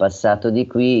 Piero è passato di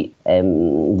qui,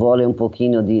 vuole un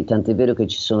pochino tant'è vero che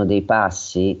ci sono dei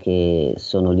passi che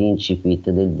sono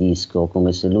l'incipit del disco,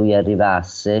 come se lui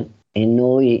arrivasse e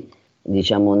noi,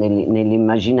 diciamo,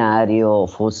 nell'immaginario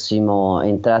fossimo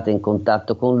entrate in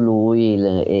contatto con lui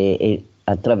e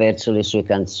attraverso le sue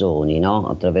canzoni, no?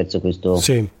 Attraverso questo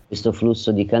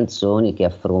flusso di canzoni che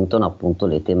affrontano appunto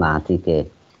le tematiche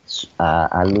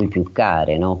a lui più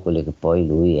care, no? Quelle che poi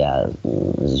lui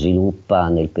sviluppa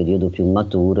nel periodo più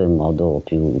maturo in modo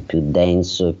più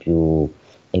denso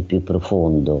e più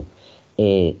profondo.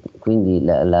 E quindi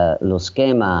lo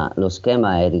schema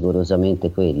è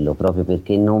rigorosamente quello, proprio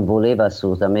perché non voleva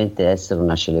assolutamente essere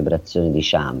una celebrazione di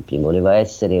Ciampi, voleva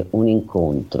essere un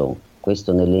incontro,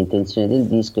 questo nelle intenzioni del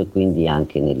disco e quindi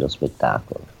anche nello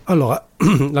spettacolo. Allora,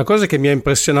 la cosa che mi ha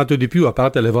impressionato di più, a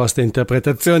parte le vostre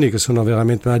interpretazioni che sono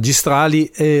veramente magistrali,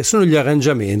 sono gli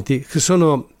arrangiamenti, che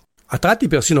sono a tratti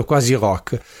persino quasi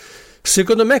rock.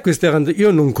 Secondo me io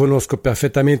non conosco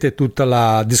perfettamente tutta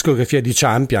la discografia di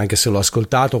Ciampi, anche se l'ho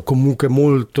ascoltato comunque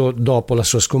molto dopo la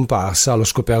sua scomparsa, l'ho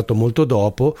scoperto molto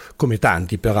dopo, come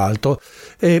tanti peraltro,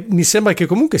 e mi sembra che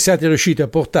comunque siate riusciti a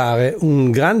portare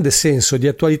un grande senso di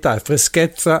attualità e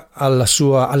freschezza alla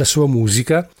sua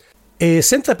musica, e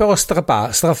senza però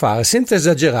strafare, senza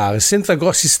esagerare, senza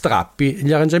grossi strappi.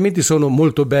 Gli arrangiamenti sono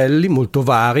molto belli, molto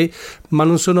vari, ma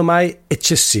non sono mai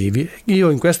eccessivi.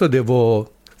 Io in questo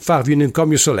devo farvi un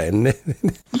encomio solenne.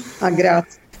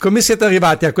 Grazie. Come siete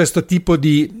arrivati a questo tipo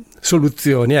di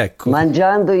soluzioni? Ecco.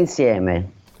 Mangiando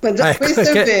insieme. Questo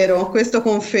è vero, questo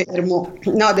confermo.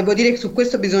 No, devo dire che su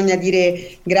questo bisogna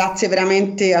dire grazie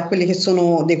veramente a quelli che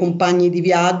sono dei compagni di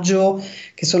viaggio,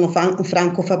 che sono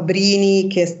Franco Fabbrini,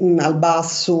 che al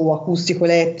basso, acustico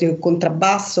elettrico e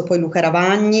contrabbasso, poi Luca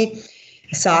Ravagni,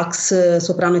 sax,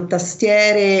 soprano e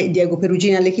tastiere, Diego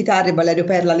Perugini alle chitarre e Valerio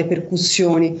Perla alle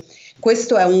percussioni.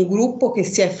 Questo è un gruppo che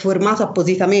si è formato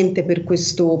appositamente per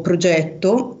questo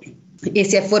progetto e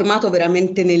si è formato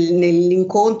veramente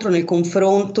nell'incontro, nel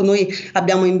confronto. Noi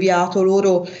abbiamo inviato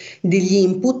loro degli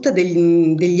input,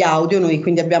 degli audio, noi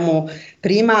quindi abbiamo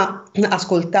prima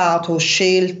ascoltato,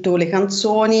 scelto le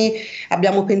canzoni,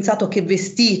 abbiamo pensato che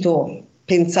vestito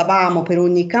pensavamo per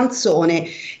ogni canzone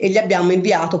e gli abbiamo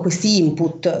inviato questi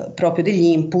input, proprio degli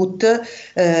input,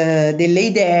 delle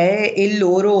idee, e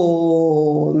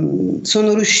loro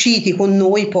sono riusciti con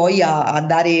noi poi a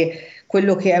dare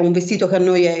quello che è un vestito che a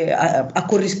noi ha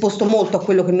corrisposto molto a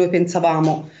quello che noi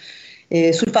pensavamo.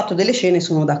 Sul fatto delle scene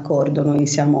sono d'accordo, noi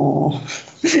siamo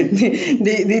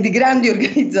dei grandi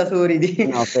organizzatori.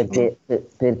 No,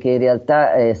 perché in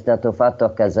realtà è stato fatto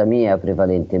a casa mia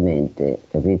prevalentemente,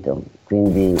 capito?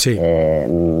 Quindi si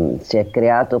è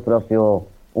creato proprio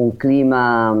un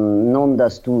clima non da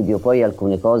studio, poi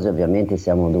alcune cose ovviamente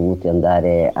siamo dovuti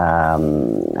andare a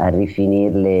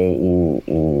rifinirle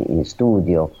in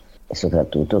studio, e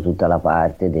soprattutto tutta la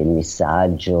parte del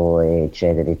missaggio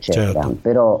eccetera eccetera, certo.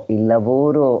 Però il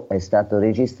lavoro è stato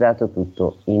registrato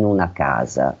tutto in una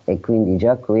casa e quindi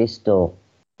già questo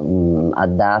ha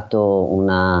dato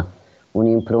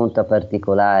un'impronta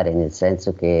particolare, nel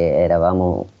senso che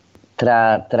eravamo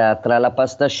tra la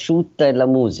pasta asciutta e la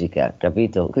musica,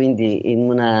 capito? Quindi in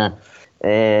una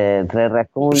tra il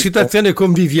racconto, situazione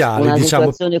conviviale, una diciamo.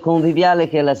 situazione conviviale,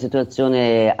 che è la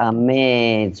situazione a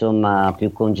me, insomma,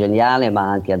 più congeniale, ma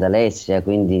anche ad Alessia,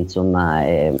 quindi insomma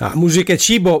Musica e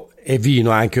cibo e vino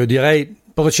anche, io direi,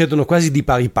 procedono quasi di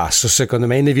pari passo, secondo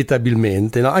me,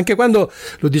 inevitabilmente, no? Anche quando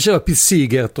lo diceva Pete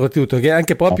Seeger, soprattutto, che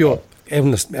anche proprio è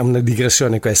una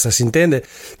digressione questa, si intende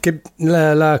che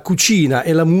la cucina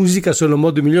e la musica sono il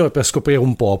modo migliore per scoprire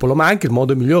un popolo, ma anche il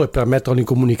modo migliore per metterlo in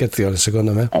comunicazione,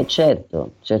 secondo me.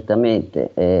 Certo,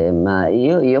 certamente, ma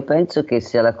io penso che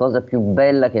sia la cosa più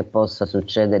bella che possa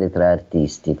succedere tra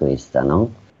artisti, questa,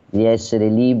 no? Di essere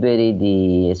liberi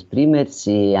di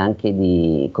esprimersi, anche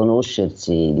di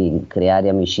conoscersi, di creare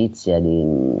amicizia,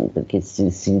 perché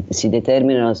si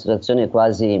determina una situazione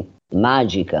quasi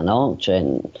magica, no? Cioè,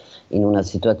 in una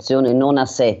situazione non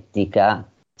asettica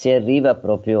si arriva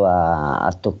proprio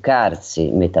a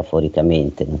toccarsi,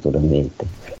 metaforicamente, naturalmente.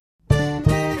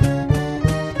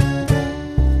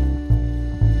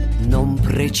 Non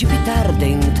precipitar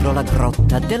dentro la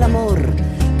grotta dell'amor,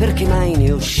 perché mai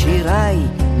ne uscirai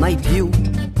mai più.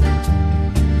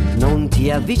 Non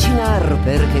ti avvicinar,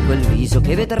 perché quel viso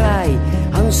che vedrai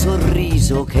ha un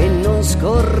sorriso che non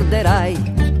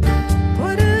scorderai.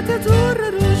 Parete azzurra,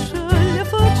 rusceglie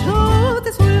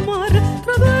affacciate sul mare,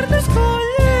 tra verde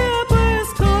scoglie e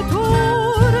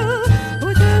pescatore.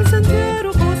 Poi c'è il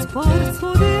sentiero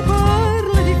cosparso di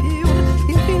perle di fior,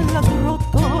 infin la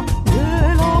grotta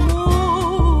dell'amor.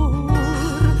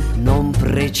 Non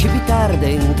precipitar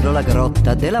dentro la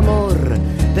grotta dell'amor,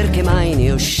 perché mai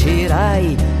ne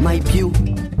uscirai mai più.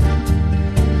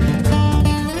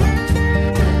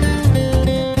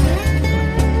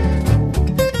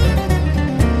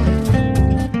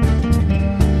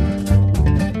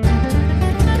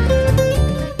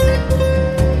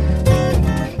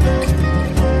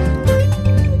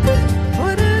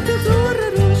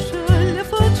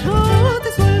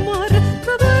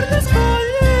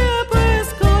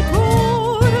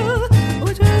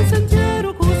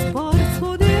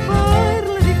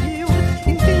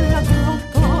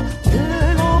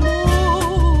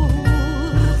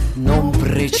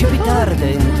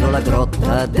 Dentro la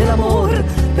grotta dell'amor,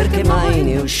 perché mai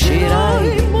ne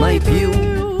uscirai mai più.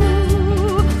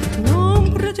 Non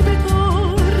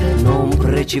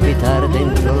precipitar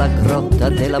dentro la grotta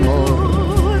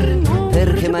dell'amor,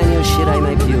 perché mai ne uscirai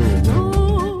mai più.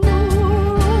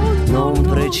 Non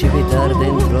precipitar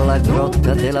dentro la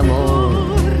grotta dell'amor,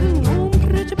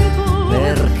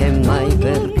 perché mai,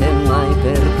 perché mai,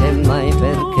 perché mai,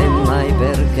 perché mai,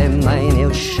 perché mai ne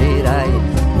uscirai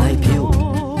mai più.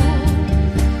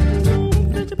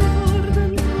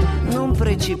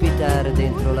 Precipitare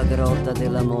dentro la grotta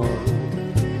dell'amore,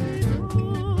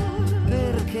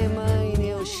 perché mai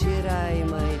ne uscirai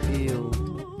mai più.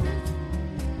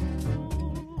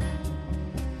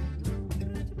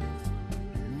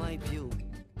 Mai più.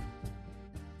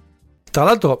 Tra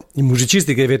l'altro i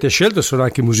musicisti che avete scelto sono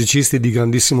anche musicisti di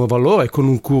grandissimo valore, con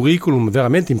un curriculum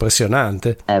veramente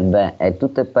impressionante.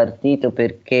 Tutto è partito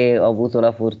perché ho avuto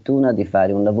la fortuna di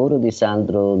fare un lavoro di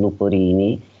Sandro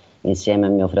Luporini insieme a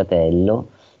mio fratello,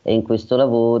 e in questo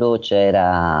lavoro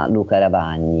c'era Luca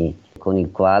Ravagni, con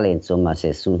il quale insomma si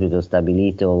è subito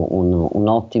stabilito un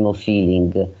ottimo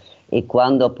feeling, e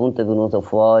quando appunto è venuto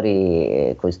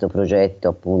fuori questo progetto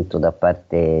appunto da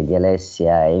parte di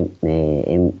Alessia e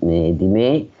di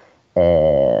me,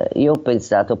 io ho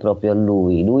pensato proprio a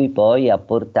lui. Lui poi ha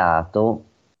portato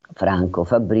Franco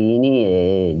Fabbrini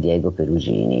e Diego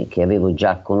Perugini, che avevo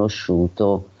già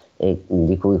conosciuto e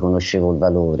di cui conoscevo il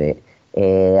valore.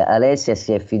 Alessia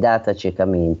si è fidata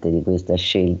ciecamente di questa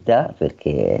scelta,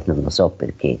 perché non lo so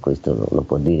perché, questo lo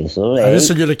può dire solo lei.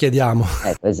 Adesso glielo chiediamo.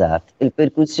 Esatto. Il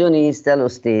percussionista lo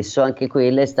stesso, anche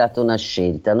quella è stata una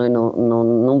scelta. Noi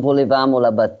non volevamo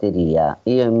la batteria,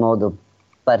 io in modo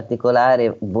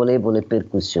particolare volevo le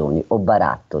percussioni o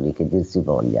barattoli, che dir si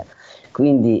voglia.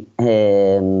 Quindi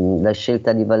la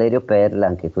scelta di Valerio Perla,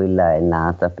 anche quella è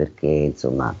nata perché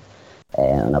insomma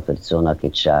è una persona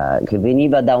che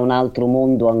veniva da un altro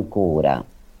mondo ancora,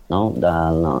 no?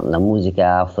 Dalla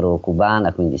musica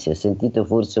afro-cubana, quindi si è sentito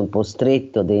forse un po'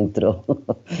 stretto dentro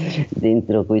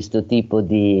questo tipo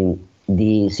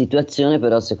di situazione,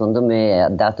 però secondo me ha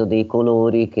dato dei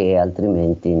colori che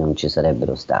altrimenti non ci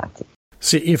sarebbero stati.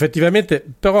 Sì, effettivamente,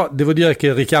 però devo dire che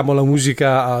il richiamo alla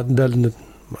musica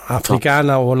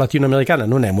africana o latinoamericana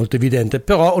non è molto evidente,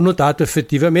 però ho notato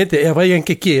effettivamente, e avrei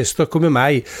anche chiesto come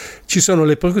mai ci sono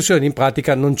le percussioni in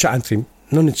pratica, anzi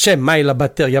non c'è mai la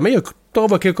batteria, ma io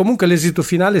trovo che comunque l'esito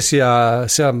finale sia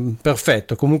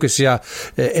perfetto, comunque sia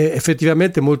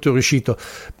effettivamente molto riuscito.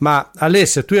 Ma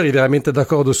Alessia, tu eri veramente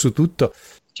d'accordo su tutto?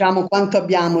 Diciamo quanto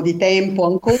abbiamo di tempo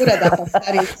ancora da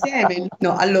passare insieme.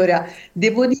 No, allora,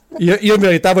 devo dire... Io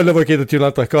meritavo e volevo chiederti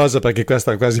un'altra cosa, perché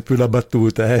questa è quasi più la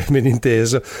battuta, ben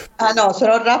inteso. Ah no,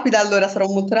 sarò rapida, allora sarò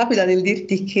molto rapida nel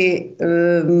dirti che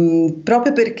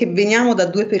proprio perché veniamo da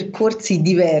due percorsi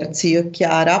diversi, io e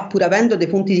Chiara, pur avendo dei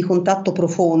punti di contatto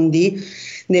profondi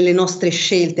nelle nostre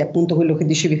scelte, appunto quello che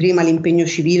dicevi prima, l'impegno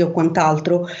civile o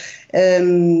quant'altro,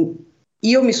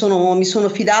 io mi sono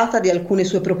fidata di alcune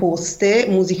sue proposte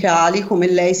musicali, come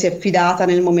lei si è fidata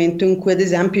nel momento in cui, ad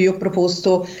esempio, io ho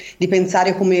proposto di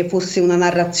pensare come fosse una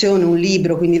narrazione, un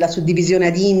libro, quindi la suddivisione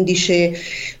ad indice.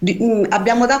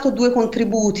 Abbiamo dato due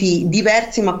contributi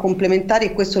diversi ma complementari,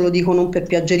 e questo lo dico non per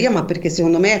piaggeria, ma perché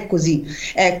secondo me è così.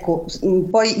 Ecco,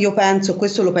 poi io penso,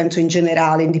 questo lo penso in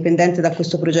generale, indipendente da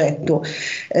questo progetto,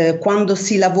 quando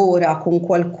si lavora con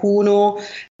qualcuno,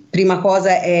 prima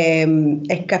cosa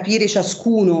è capire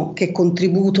ciascuno che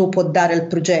contributo può dare al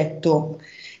progetto.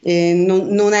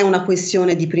 Non è una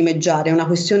questione di primeggiare, è una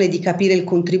questione di capire il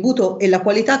contributo e la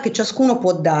qualità che ciascuno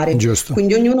può dare. Giusto.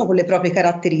 Quindi ognuno con le proprie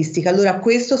caratteristiche. Allora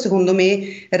questo secondo me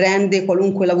rende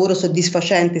qualunque lavoro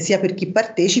soddisfacente sia per chi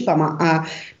partecipa, ma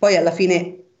poi alla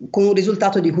fine con un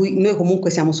risultato di cui noi comunque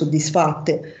siamo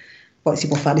soddisfatte. Poi si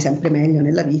può fare sempre meglio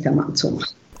nella vita, ma insomma...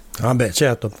 Vabbè,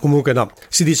 certo, comunque no.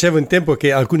 Si diceva un tempo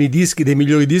che alcuni dischi, dei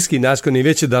migliori dischi, nascono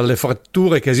invece dalle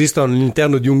fratture che esistono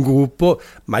all'interno di un gruppo,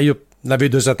 ma io la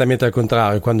vedo esattamente al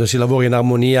contrario. Quando si lavora in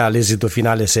armonia l'esito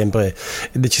finale è sempre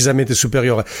decisamente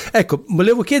superiore. Ecco,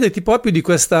 volevo chiederti proprio di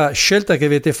questa scelta che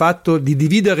avete fatto di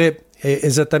dividere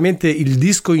esattamente il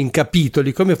disco in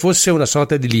capitoli, come fosse una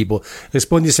sorta di libro.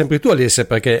 Rispondi sempre tu, Alessia,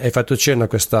 perché hai fatto cenno a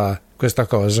questa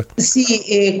cosa.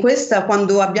 Sì, questa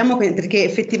quando abbiamo, perché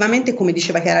effettivamente, come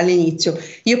diceva Chiara all'inizio,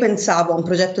 io pensavo a un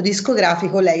progetto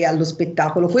discografico, lei allo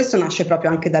spettacolo. Questo nasce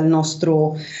proprio anche dalle nostre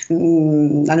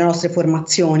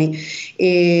formazioni,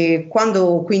 e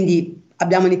quando quindi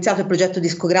abbiamo iniziato il progetto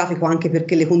discografico, anche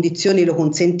perché le condizioni lo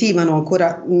consentivano,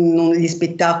 ancora gli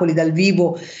spettacoli dal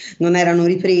vivo non erano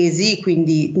ripresi,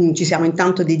 quindi ci siamo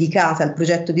intanto dedicati al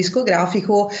progetto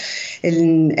discografico.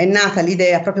 È nata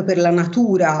l'idea, proprio per la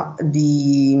natura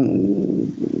di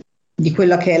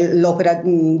quella che è l'opera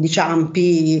di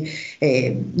Ciampi,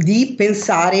 di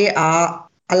pensare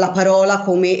alla parola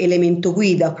come elemento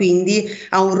guida, quindi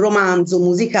a un romanzo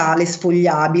musicale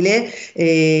sfogliabile,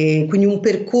 quindi un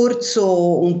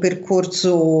percorso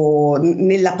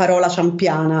nella parola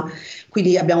ciampiana.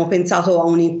 Quindi abbiamo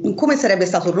pensato come sarebbe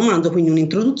stato un romanzo, quindi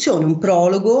un'introduzione, un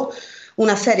prologo,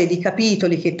 una serie di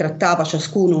capitoli che trattava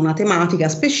ciascuno una tematica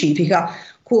specifica,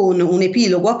 con un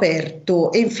epilogo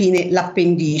aperto e infine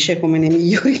l'appendice. Come nei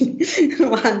migliori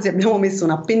romanzi abbiamo messo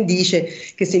un appendice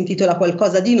che si intitola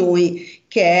Qualcosa di noi,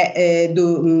 che è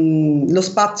lo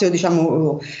spazio,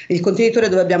 diciamo, il contenitore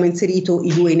dove abbiamo inserito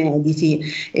i due inediti.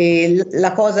 E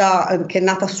la cosa che è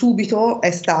nata subito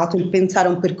è stato il pensare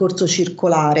a un percorso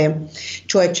circolare,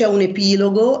 cioè c'è un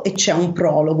epilogo e c'è un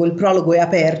prologo. Il prologo è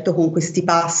aperto con questi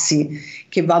passi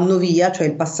che vanno via, cioè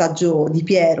il passaggio di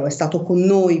Piero è stato con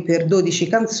noi per 12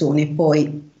 canzoni e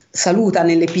poi saluta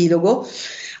nell'epilogo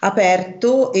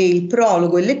aperto, e il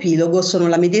prologo e l'epilogo sono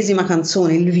la medesima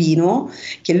canzone, Il vino,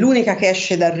 che è l'unica che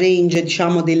esce dal range,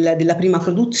 diciamo, della prima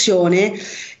produzione.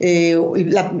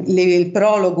 Il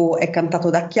prologo è cantato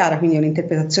da Chiara, quindi è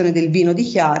un'interpretazione del vino di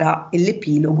Chiara, e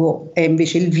l'epilogo è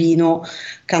invece il vino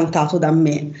cantato da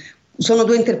me. Sono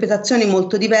due interpretazioni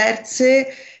molto diverse,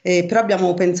 però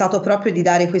abbiamo pensato proprio di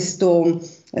dare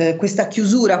questa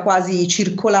chiusura quasi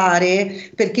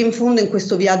circolare, perché in fondo in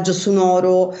questo viaggio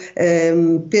sonoro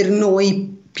per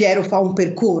noi Piero fa un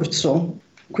percorso,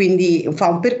 quindi fa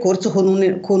un percorso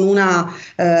con una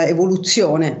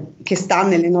evoluzione che sta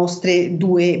nelle nostre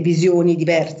due visioni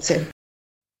diverse.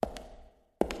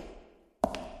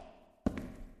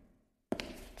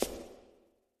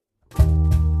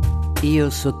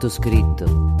 Io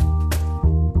sottoscritto,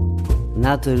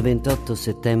 nato il 28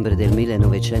 settembre del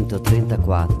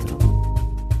 1934,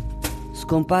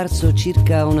 scomparso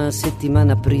circa una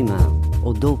settimana prima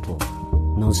o dopo,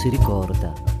 non si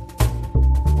ricorda.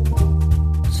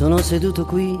 Sono seduto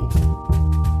qui,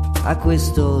 a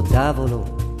questo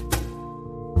tavolo,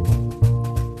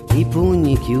 i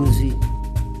pugni chiusi,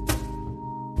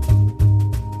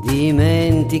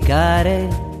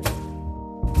 dimenticare.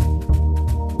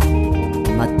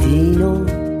 Mattino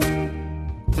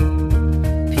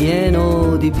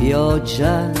pieno di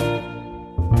pioggia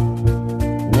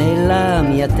nella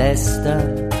mia testa,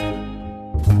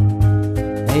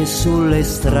 e e sulle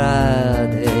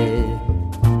strade.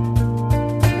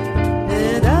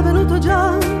 Ed è venuto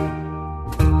già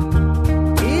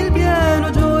il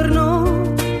pieno giorno,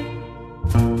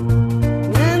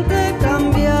 niente è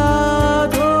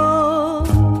cambiato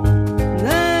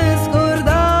né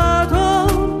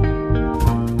scordato,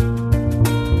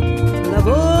 la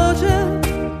voce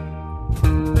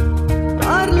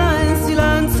parla in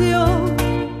silenzio,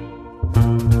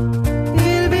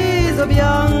 il viso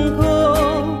bianco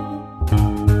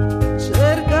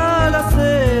cerca la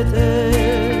sete.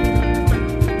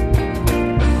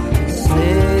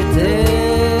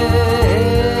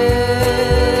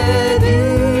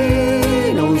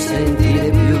 Di non sentire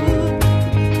più,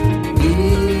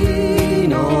 di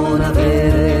non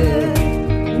avere,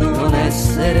 non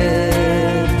essere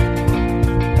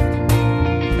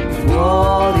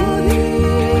fuori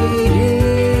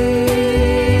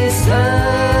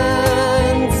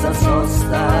senza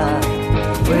sosta,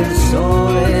 quel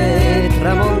sole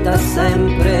tramonta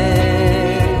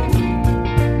sempre.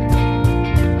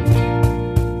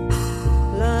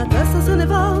 La testa se ne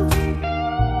va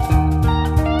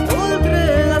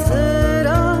oltre la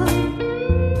sera,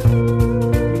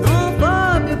 non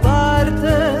fa più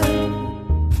parte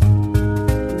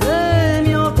del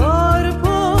mio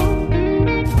corpo.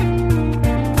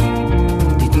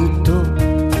 Di tutto,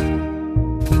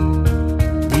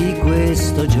 di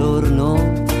questo giorno,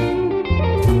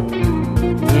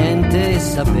 niente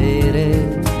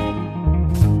sapere,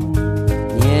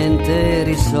 niente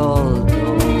risolto.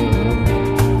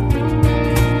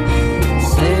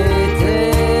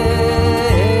 Sete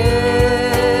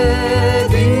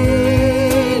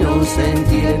di non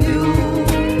sentire più,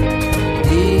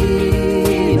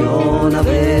 di non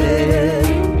avere,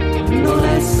 non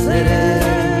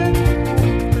essere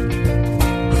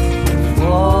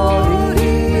fuori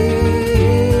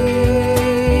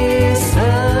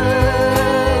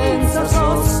senza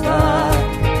sosta,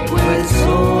 quel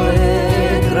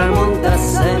sole tramonta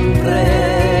sempre.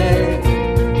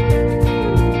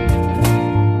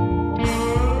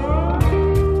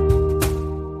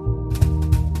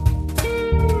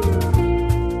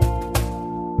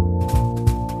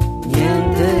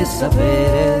 Niente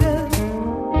sapere,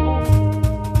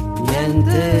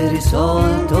 niente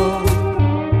risolto.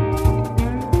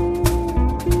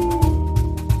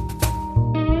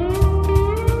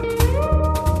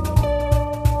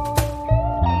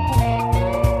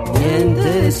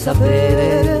 Niente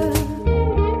sapere,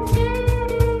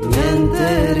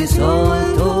 niente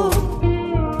risolto.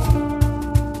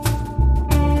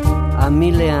 A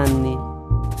 1000 anni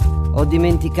ho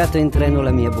dimenticato in treno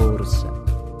la mia borsa.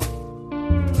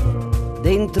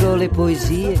 Dentro le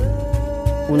poesie,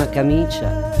 una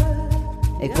camicia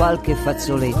e qualche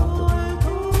fazzoletto.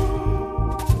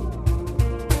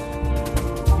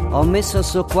 Ho messo a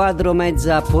soqquadro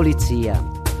mezza polizia,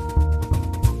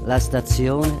 la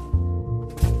stazione,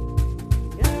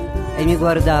 e mi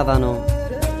guardavano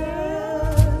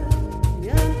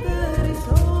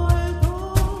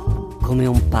come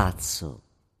un pazzo.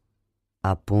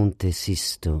 A Ponte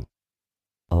Sisto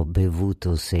ho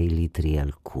bevuto 6 litri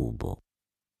al cubo.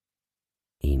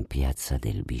 In piazza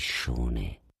del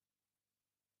Biscione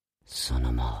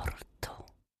sono morto.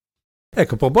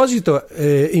 Ecco, a proposito,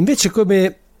 invece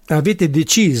come avete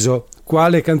deciso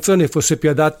quale canzone fosse più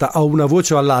adatta a una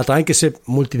voce o all'altra, anche se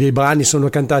molti dei brani sono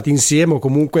cantati insieme o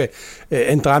comunque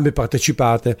entrambe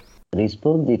partecipate?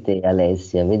 Rispondi te,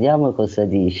 Alessia, vediamo cosa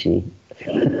dici.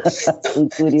 Sono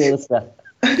curiosa.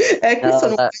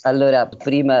 No, allora,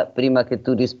 prima che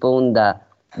tu risponda,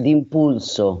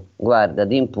 d'impulso, guarda,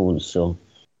 d'impulso.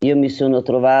 Io mi sono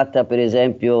trovata, per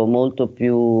esempio, molto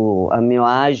più a mio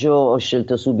agio, ho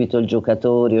scelto subito il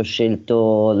giocatore, ho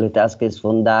scelto le tasche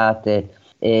sfondate,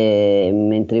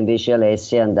 mentre invece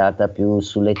Alessia è andata più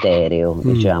sull'etereo,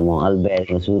 diciamo,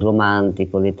 Alberto, sul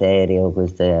romantico, l'etereo,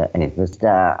 questa,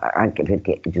 anche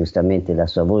perché giustamente la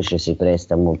sua voce si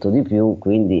presta molto di più,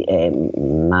 quindi è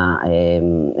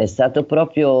stato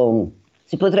proprio,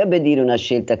 si potrebbe dire, una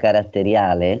scelta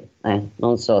caratteriale,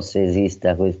 non so se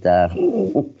esista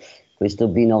questo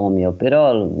binomio,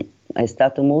 però è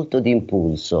stato molto di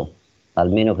impulso,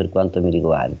 almeno per quanto mi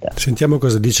riguarda. Sentiamo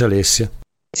cosa dice Alessia.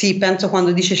 Sì, penso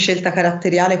quando dice scelta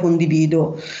caratteriale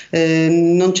condivido,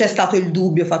 non c'è stato il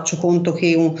dubbio, faccio conto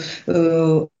che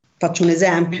Faccio un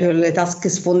esempio, Le tasche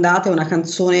sfondate è una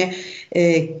canzone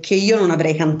che io non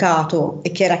avrei cantato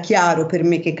e che era chiaro per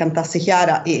me che cantasse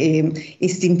Chiara e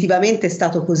istintivamente è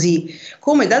stato così.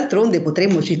 Come d'altronde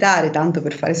potremmo citare, tanto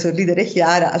per fare sorridere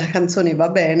Chiara, la canzone Va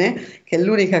bene, che è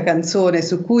l'unica canzone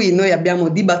su cui noi abbiamo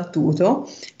dibattuto,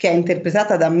 che è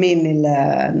interpretata da me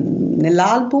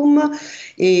nell'album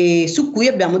e su cui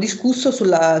abbiamo discusso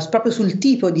proprio sul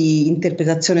tipo di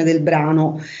interpretazione del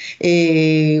brano.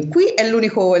 E qui è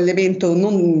l'unico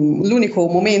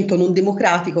momento non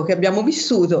democratico che abbiamo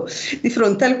vissuto, di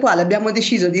fronte al quale abbiamo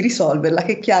deciso di risolverla,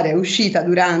 che Chiara è uscita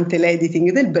durante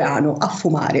l'editing del brano a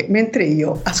fumare mentre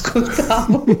io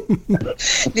ascoltavo.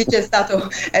 Lì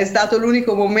è stato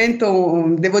l'unico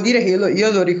momento, devo dire che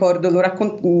io lo ricordo, lo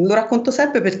racconto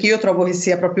sempre perché io trovo che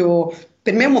sia proprio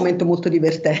per me è un momento molto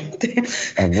divertente.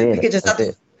 È vero, perché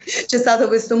c'è stato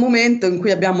questo momento in cui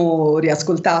abbiamo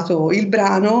riascoltato il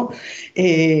brano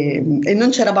e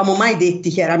non ci eravamo mai detti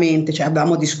chiaramente, cioè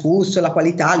abbiamo discusso la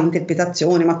qualità,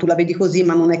 l'interpretazione, ma tu la vedi così,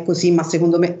 ma non è così, ma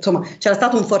secondo me, insomma, c'era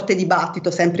stato un forte dibattito,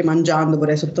 sempre mangiando,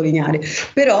 vorrei sottolineare,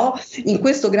 però in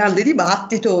questo grande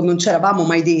dibattito non ci eravamo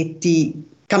mai detti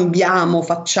cambiamo,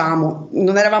 facciamo,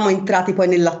 non eravamo entrati poi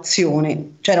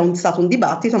nell'azione, c'era stato un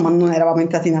dibattito ma non eravamo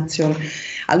entrati in azione.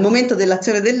 Al momento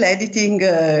dell'azione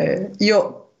dell'editing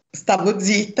io stavo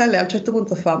zitta e lei a un certo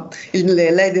punto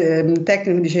il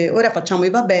tecnico dice ora facciamo i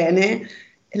Va bene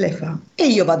e lei fa e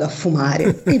io vado a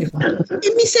fumare e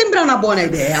mi sembra una buona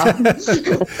idea.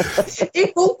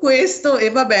 E con questo e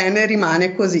Va bene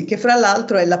rimane così, che fra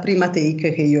l'altro è la prima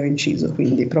take che io ho inciso,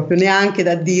 quindi proprio neanche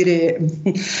da dire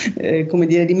come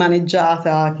dire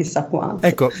rimaneggiata chissà quanto.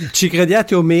 Ecco, ci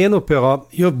crediate o meno, però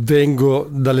io vengo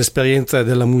dall'esperienza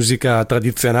della musica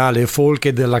tradizionale folk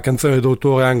e della canzone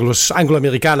d'autore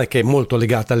anglo-americana, che è molto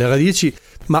legata alle radici,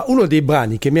 ma uno dei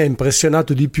brani che mi ha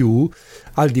impressionato di più,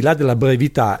 al di là della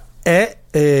brevità, è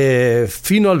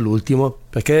fino all'ultimo,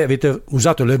 perché avete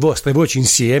usato le vostre voci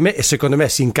insieme e secondo me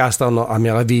si incastrano a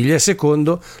meraviglia, e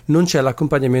secondo, non c'è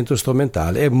l'accompagnamento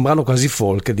strumentale, è un brano quasi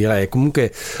folk, direi.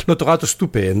 Comunque l'ho trovato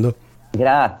stupendo.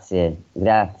 Grazie.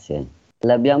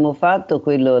 L'abbiamo fatto,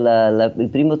 il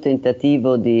primo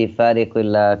tentativo di fare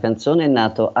quella canzone è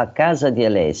nato a casa di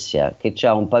Alessia, che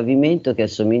ha un pavimento che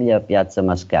assomiglia a Piazza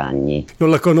Mascagni. Non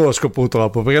la conosco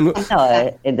purtroppo. Perché No,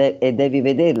 e devi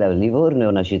vederla. Livorno è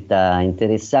una città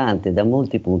interessante da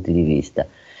molti punti di vista,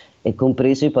 e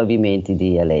compreso i pavimenti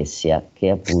di Alessia, che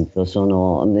appunto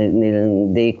sono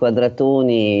dei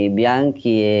quadratoni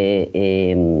bianchi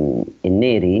e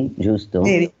neri, giusto?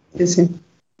 Neri, sì.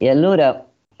 E allora,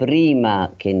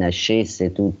 prima che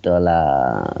nascesse tutta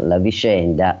la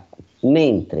vicenda,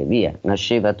 mentre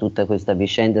nasceva tutta questa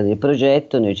vicenda del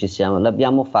progetto, noi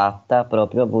l'abbiamo fatta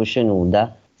proprio a voce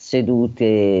nuda,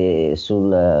 sedute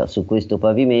su questo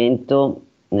pavimento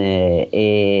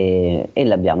e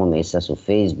l'abbiamo messa su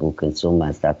Facebook. Insomma,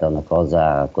 è stata una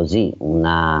cosa così,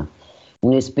 un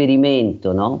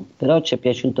esperimento, no? Però ci è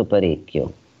piaciuto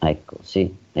parecchio, ecco,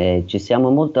 sì, ci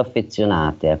siamo molto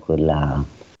affezionate a quella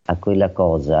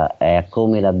cosa e a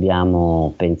come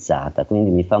l'abbiamo pensata, quindi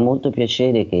mi fa molto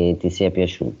piacere che ti sia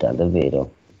piaciuta,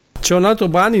 davvero. C'è un altro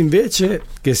brano invece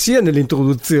che sia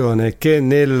nell'introduzione che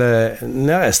nel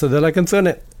resto della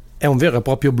canzone è un vero e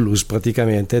proprio blues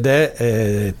praticamente, ed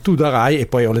è Tu darai e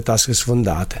poi Ho le tasche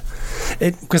sfondate.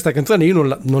 E questa canzone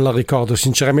io non la ricordo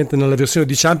sinceramente nella versione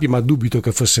di Ciampi, ma dubito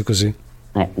che fosse così.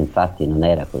 Infatti non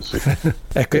era così.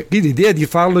 Ecco, l'idea di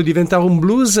farlo diventare un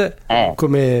blues,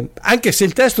 anche se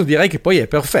il testo direi che poi è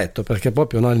perfetto, perché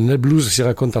proprio nel blues si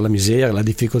racconta la miseria, la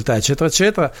difficoltà, eccetera,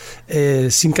 eccetera, e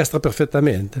si incastra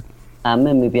perfettamente. A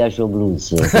me mi piace il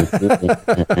blues.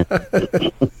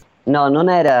 No, non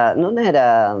era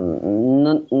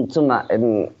insomma,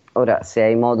 ora se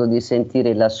hai modo di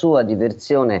sentire la sua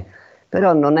diversione,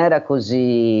 però non era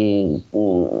così,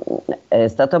 è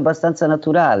stato abbastanza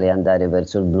naturale andare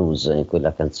verso il blues in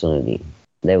quella canzone lì,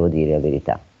 devo dire la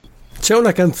verità. C'è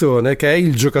una canzone che è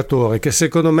Il giocatore, che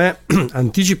secondo me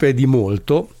anticipa di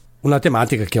molto una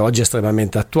tematica che oggi è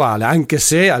estremamente attuale, anche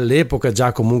se all'epoca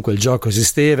già comunque il gioco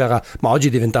esisteva, ma oggi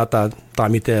è diventata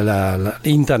tramite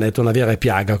internet una vera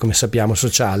piaga, come sappiamo,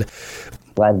 sociale.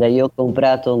 Guarda, io ho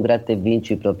comprato un gratta e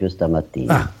vinci proprio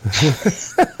stamattina.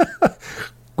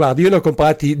 Guarda, io ne ho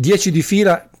comprati 10 di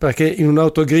fila, perché in un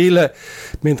autogrill,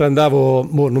 mentre andavo,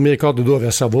 non mi ricordo dove,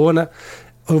 a Savona,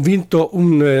 ho vinto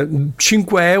un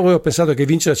 5 euro e ho pensato che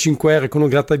vincere 5 euro con un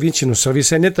gratta e vinci non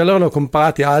servisse a niente, allora ne ho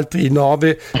comprati altri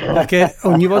 9, perché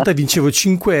ogni volta vincevo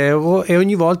 5 euro e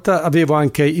ogni volta avevo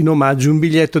anche in omaggio un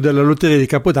biglietto della lotteria di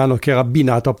Capodanno che era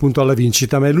abbinato appunto alla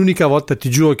vincita, ma è l'unica volta,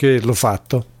 ti giuro, che l'ho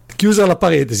fatto. Chiusa la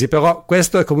parentesi, però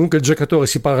questo è comunque il giocatore,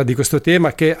 si parla di questo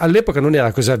tema che all'epoca non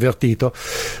era così avvertito,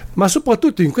 ma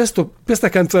soprattutto in questa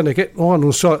canzone che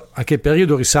non so a che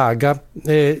periodo risalga,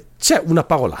 c'è una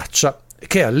parolaccia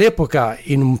che all'epoca,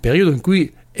 in un periodo in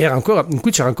cui c'era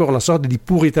ancora una sorta di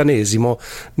puritanesimo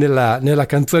nella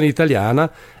canzone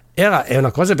italiana, è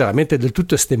una cosa veramente del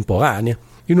tutto estemporanea.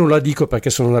 Io non la dico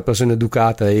perché sono una persona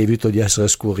educata e evito di essere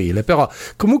scurrile, però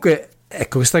comunque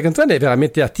ecco, questa canzone è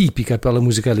veramente atipica per la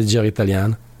musica leggera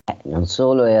italiana. Non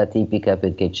solo è atipica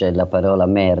perché c'è la parola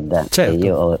merda, certo, che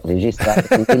io ho registrato,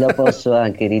 quindi la posso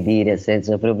anche ridire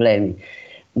senza problemi,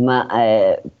 ma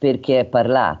perché è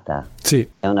parlata, sì.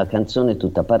 È una canzone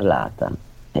tutta parlata.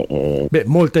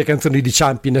 Molte canzoni di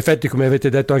Ciampi, in effetti, come avete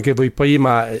detto anche voi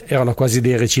prima, erano quasi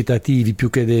dei recitativi più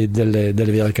che delle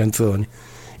vere canzoni.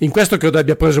 In questo credo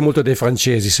abbia preso molto dai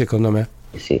francesi, secondo me.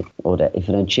 Sì, ora i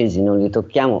francesi non li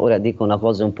tocchiamo, ora dico una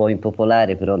cosa un po'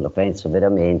 impopolare, però lo penso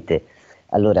veramente.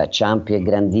 Allora, Ciampi è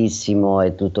grandissimo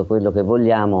e tutto quello che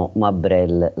vogliamo, ma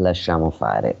Brel lasciamo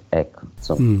fare, ecco,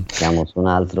 insomma, siamo su un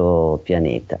altro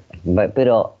pianeta.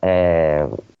 Però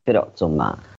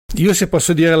insomma... Io, se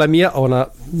posso dire la mia, ho una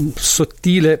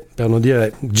sottile, per non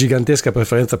dire gigantesca,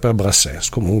 preferenza per Brassens,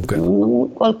 comunque.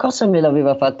 Qualcosa me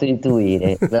l'aveva fatto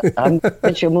intuire. A me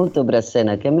piace molto Brassens,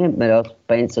 anche a me, però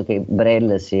penso che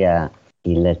Brel sia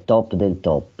il top del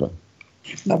top.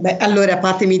 Vabbè, allora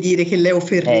fatemi dire che Leo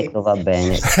Ferré. Ecco, va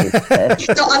bene.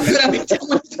 No, allora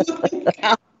mettiamo tutto in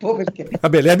campo. Perché...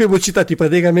 Vabbè, li abbiamo citati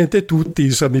praticamente tutti,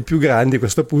 insomma, i più grandi a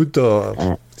questo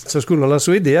punto. Ciascuno ha la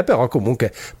sua idea, però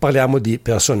comunque parliamo di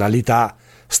personalità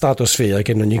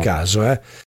stratosferiche in ogni caso.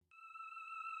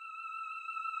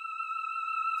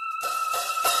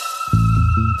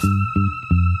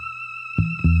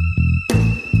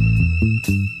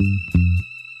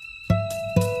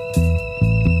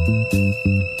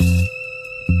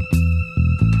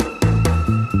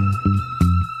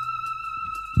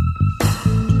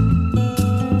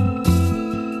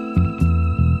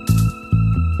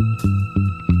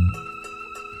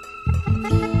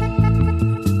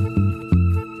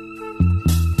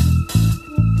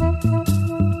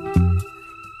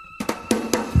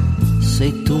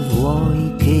 Se tu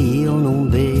vuoi che io non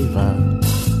beva,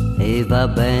 e va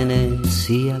bene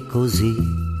sia così,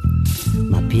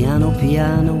 ma piano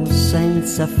piano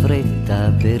senza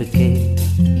fretta, perché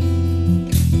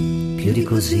più di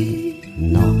così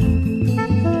no.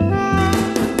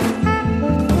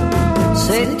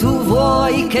 Se tu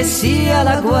vuoi che sia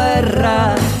la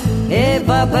guerra, e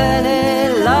va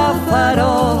bene la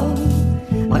farò,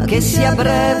 ma che sia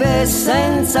breve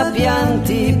senza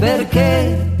pianti,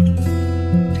 perché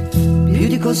più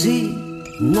di così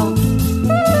no.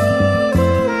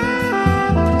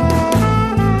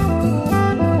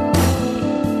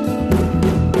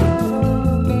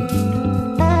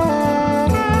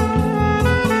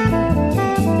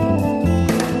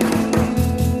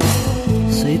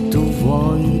 Se tu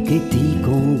vuoi che ti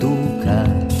conduca,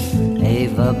 e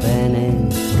va bene,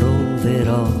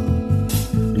 proverò,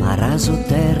 ma raso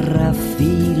terra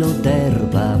filo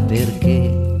d'erba,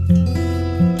 perché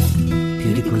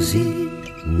più di così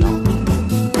no.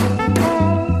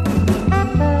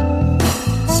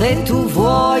 Se tu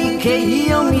vuoi che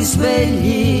io mi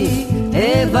svegli,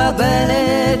 e va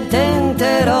bene,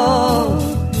 tenterò,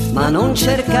 ma non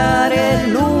cercare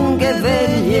lunghe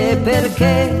veglie,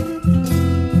 perché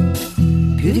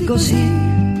più di così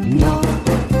no.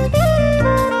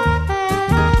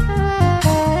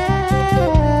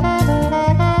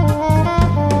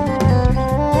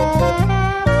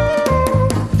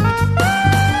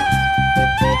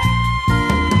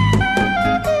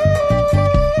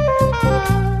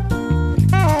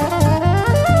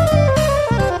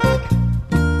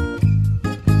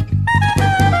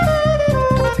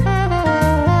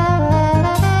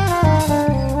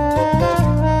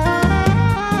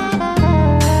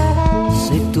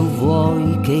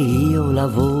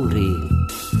 Lavori,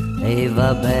 e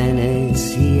va bene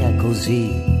sia così,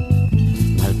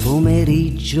 ma al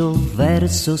pomeriggio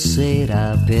verso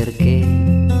sera, perché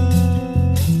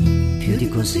più di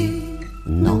così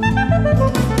no.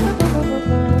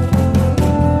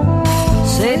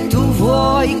 Se tu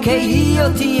vuoi che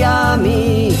io ti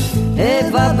ami, e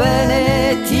va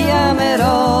bene, ti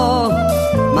amerò,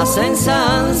 ma senza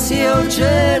ansie o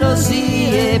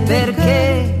gelosie,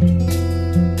 perché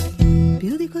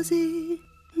più di così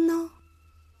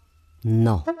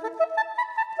no.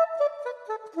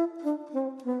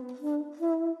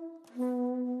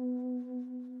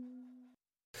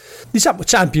 Diciamo,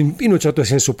 Ciampi in un certo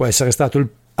senso può essere stato,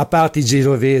 a parte i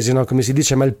genovesi, no, come si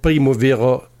dice, ma il primo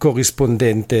vero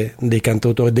corrispondente dei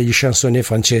cantautori, degli chansonnier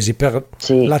francesi, per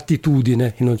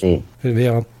l'attitudine, sì. È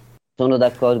vero? Sono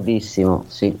d'accordissimo,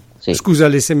 sì. Sì. Scusa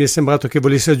Alessia, mi è sembrato che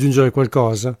volessi aggiungere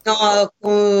qualcosa.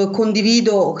 No,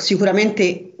 condivido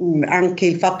sicuramente anche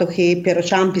il fatto che Piero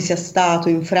Ciampi sia stato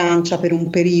in Francia per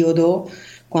un periodo,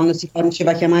 quando si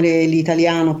faceva chiamare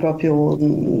l'italiano proprio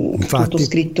tutto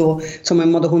scritto insomma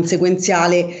in modo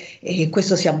conseguenziale, e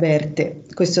questo si avverte.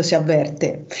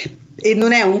 E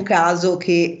non è un caso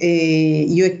che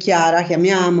io e Chiara, che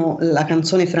amiamo la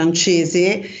canzone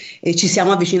francese, ci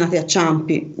siamo avvicinati a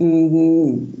Ciampi.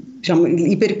 Diciamo,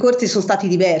 i percorsi sono stati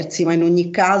diversi, ma in ogni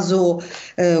caso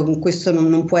questo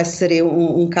non può essere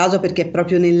un caso, perché è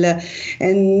proprio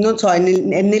non so, è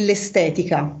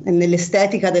nell'estetica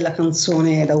della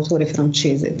canzone d'autore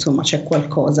francese, insomma c'è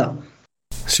qualcosa.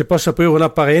 Se posso aprire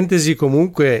una parentesi,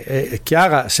 comunque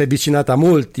Chiara si è avvicinata a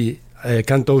molti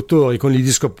cantautori con il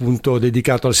disco appunto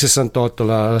dedicato al 68,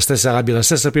 la stessa rabbia, la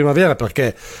stessa primavera,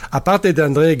 perché a parte di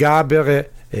André Gaber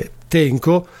e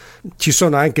Tenco ci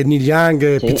sono anche Neil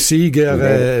Young, Pete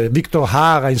Seeger, Victor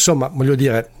Hara, insomma voglio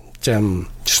dire ci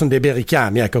sono dei bei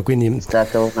richiami, ecco, quindi è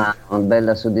stata una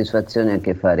bella soddisfazione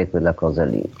anche fare quella cosa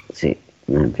lì, sì,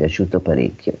 mi è piaciuto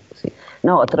parecchio, sì.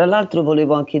 No, tra l'altro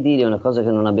volevo anche dire una cosa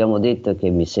che non abbiamo detto e che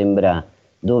mi sembra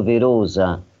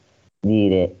doverosa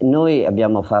dire. Noi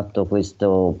abbiamo fatto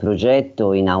questo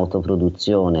progetto in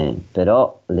autoproduzione,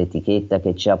 però l'etichetta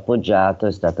che ci ha appoggiato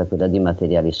è stata quella di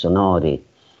Materiali Sonori,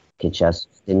 che ci ha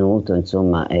sostenuto,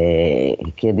 insomma, che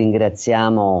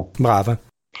ringraziamo. Brava.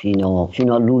 Fino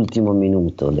all'ultimo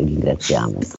minuto le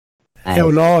ringraziamo. È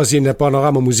un'oasi nel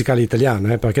panorama musicale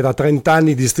italiano, perché da 30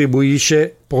 anni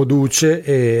distribuisce, produce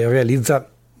e realizza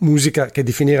musica che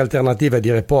definire alternativa è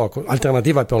dire poco,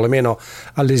 alternativa perlomeno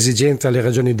alle esigenze, alle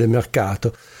ragioni del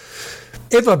mercato.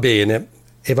 E va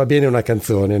bene una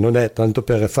canzone, non è tanto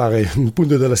per fare il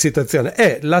punto della situazione,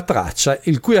 è la traccia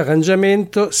il cui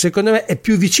arrangiamento secondo me è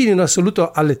più vicino in assoluto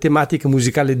alle tematiche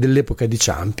musicali dell'epoca di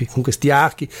Ciampi, con questi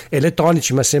archi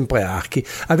elettronici ma sempre archi.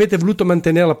 Avete voluto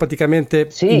mantenerla praticamente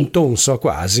in tonso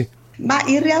quasi? Ma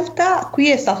in realtà qui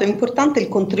è stato importante il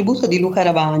contributo di Luca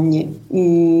Ravagni.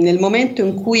 Nel momento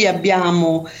in cui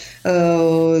siamo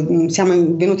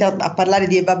venuti a parlare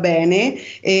di E va bene,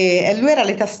 e lui era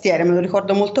alle tastiere, me lo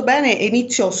ricordo molto bene, e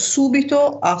iniziò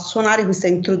subito a suonare questa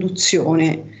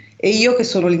introduzione. E io, che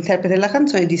sono l'interprete della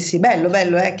canzone, dissi bello,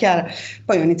 Chiara.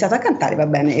 Poi ho iniziato a cantare, va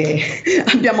bene, e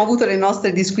abbiamo avuto le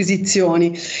nostre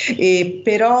disquisizioni,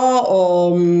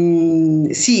 però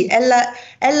sì, è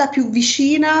la più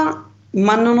vicina,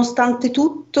 ma nonostante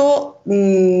tutto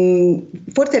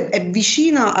forse è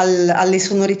vicina alle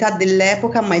sonorità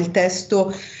dell'epoca, ma il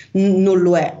testo non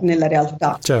lo è nella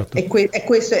realtà. Certo. E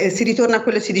questo si ritorna a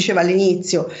quello che si diceva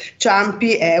all'inizio: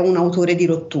 Ciampi è un autore di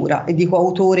rottura, e dico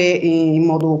autore in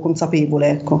modo consapevole,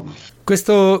 ecco.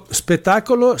 Questo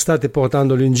spettacolo state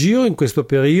portandolo in giro in questo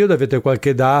periodo? Avete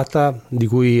qualche data di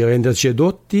cui renderci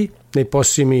edotti nei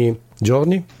prossimi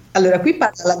giorni? Allora, qui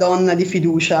parla la donna di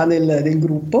fiducia del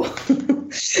gruppo.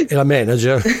 E la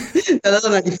manager. La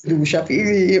donna di fiducia,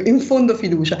 in fondo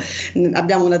fiducia.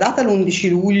 Abbiamo una data l'11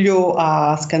 luglio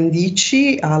a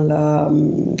Scandicci,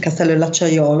 al Castello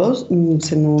dell'Acciaiolo,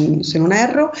 se non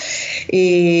erro,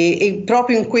 e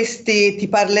proprio in queste ti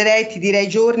direi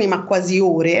giorni, ma quasi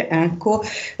ore, ecco,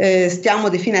 stiamo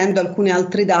definendo alcune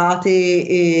altre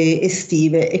date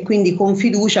estive, e quindi con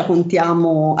fiducia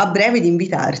contiamo a breve di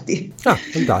invitarti. Ah,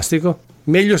 fantastico.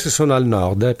 Meglio se sono al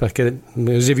nord, perché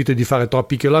evito di fare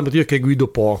troppi chilometri, io che guido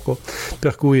poco,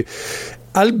 per cui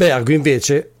Albergo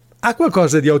invece ha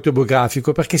qualcosa di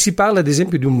autobiografico, perché si parla ad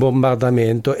esempio di un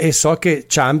bombardamento, e so che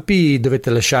Ciampi,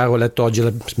 dovete lasciare, ho letto oggi,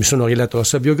 mi sono riletto la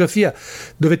sua biografia,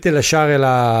 dovete lasciare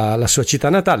la sua città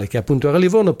natale, che appunto era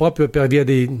Livorno, proprio per via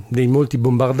dei molti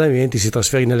bombardamenti, si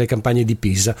trasferì nelle campagne di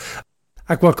Pisa.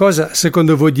 Ha qualcosa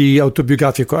secondo voi di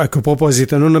autobiografico? Ecco, a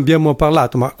proposito, non abbiamo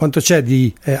parlato, ma quanto c'è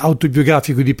di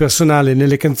autobiografico, di personale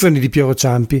nelle canzoni di Piero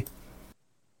Ciampi?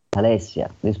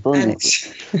 Alessia, rispondi.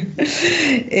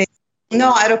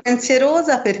 No, ero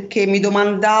pensierosa perché mi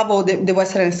domandavo, devo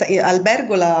essere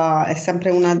Albergo è sempre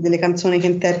una delle canzoni che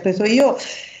interpreto io.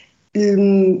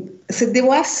 se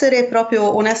devo essere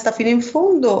proprio onesta fino in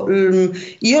fondo,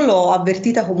 io l'ho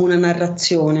avvertita come una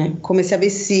narrazione, come se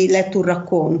avessi letto un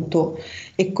racconto,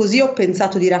 e così ho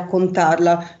pensato di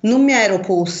raccontarla. Non mi ero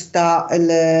posta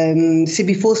se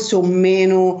vi fosse o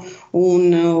meno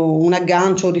un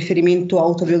aggancio, un riferimento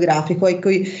autobiografico. Ecco,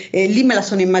 lì me la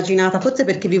sono immaginata, forse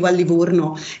perché vivo a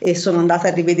Livorno e sono andata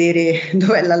a rivedere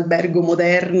dov'è l'albergo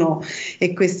moderno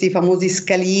e questi famosi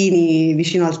scalini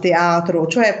vicino al teatro,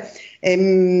 cioè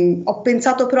ho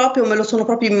pensato proprio, me lo sono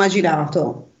proprio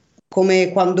immaginato,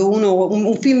 come quando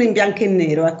un film in bianco e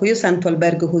nero, ecco, io sento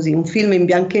Albergo così, un film in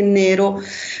bianco e nero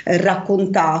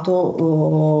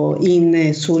raccontato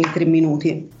in soli 3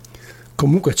 minuti.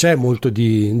 Comunque c'è molto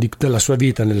della sua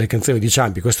vita nelle canzoni di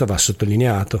Ciampi, questo va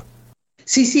sottolineato.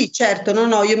 Sì, certo,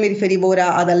 no, io mi riferivo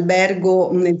ora ad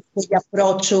Albergo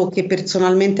nell'approccio che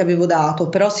personalmente avevo dato,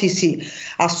 però sì,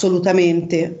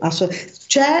 assolutamente.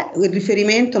 C'è il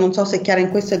riferimento, non so se Chiara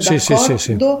in questo è d'accordo,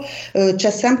 sì. C'è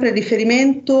sempre il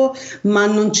riferimento, ma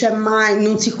non c'è mai,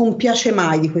 non si compiace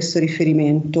mai di questo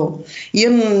riferimento. Io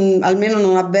almeno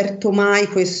non avverto mai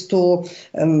questo,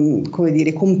 come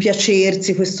dire,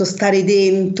 compiacersi, questo stare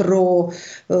dentro,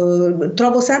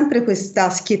 trovo sempre questa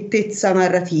schiettezza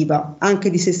narrativa, anche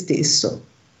di se stesso.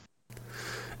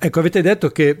 Ecco, avete detto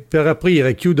che per aprire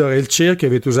e chiudere il cerchio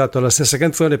avete usato la stessa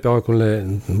canzone, però con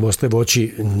le vostre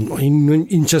voci,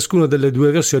 in ciascuna delle 2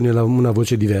 versioni una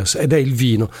voce diversa, ed è il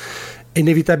vino.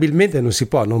 Inevitabilmente non si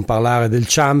può non parlare del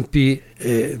Ciampi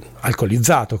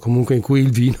alcolizzato, comunque in cui il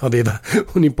vino aveva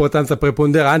un'importanza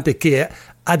preponderante che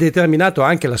ha determinato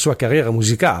anche la sua carriera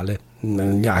musicale.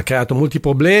 Ha creato molti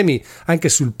problemi anche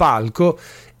sul palco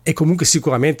e comunque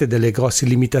sicuramente delle grosse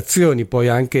limitazioni poi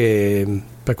anche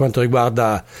per quanto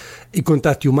riguarda i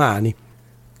contatti umani.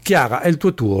 Chiara, è il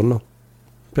tuo turno,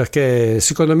 perché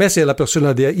secondo me sei la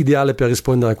persona ideale per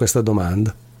rispondere a questa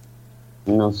domanda.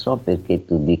 Non so perché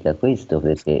tu dica questo,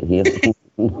 perché io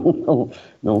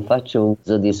non faccio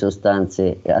uso di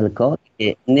sostanze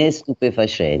alcoliche né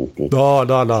stupefacenti.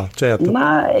 No, certo.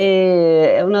 Ma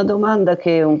è una domanda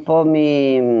che un po'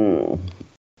 mi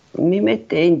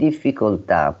mette in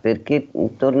difficoltà, perché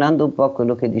tornando un po' a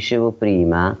quello che dicevo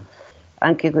prima,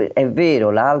 anche è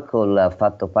vero, l'alcol ha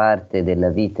fatto parte della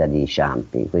vita di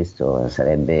Ciampi, questo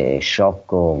sarebbe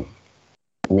sciocco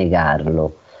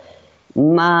negarlo,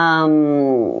 ma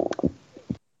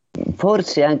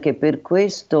forse anche per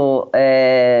questo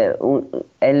è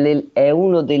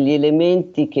uno degli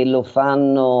elementi che lo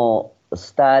fanno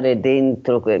stare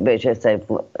dentro,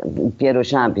 Piero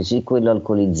Ciampi, sì, quello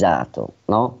alcolizzato,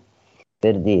 no?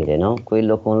 Per dire, no?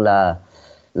 Quello con la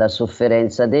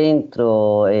sofferenza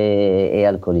dentro e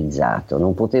alcolizzato,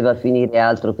 non poteva finire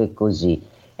altro che così.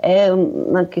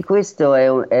 Anche questo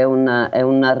è un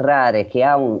narrare che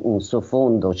ha un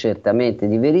sottofondo certamente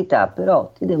di verità,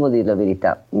 però ti devo dire la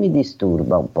verità, mi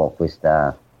disturba un po'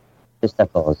 questa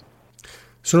cosa.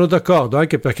 Sono d'accordo,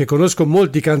 anche perché conosco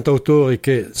molti cantautori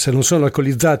che, se non sono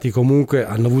alcolizzati, comunque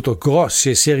hanno avuto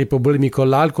grossi e seri problemi con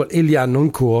l'alcol e li hanno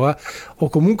ancora, o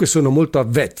comunque sono molto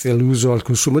avvezzi all'uso, al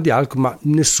consumo di alcol, ma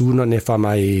nessuno ne fa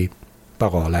mai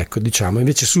parola, ecco, diciamo.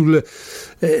 Invece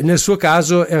nel suo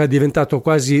caso era diventato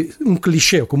quasi un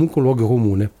cliché o comunque un luogo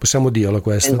comune, possiamo dirlo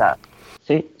questo. Esatto,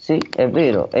 sì, è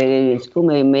vero, e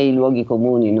siccome a me i luoghi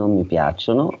comuni non mi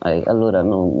piacciono, allora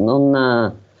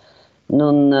non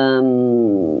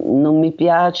mi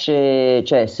piace,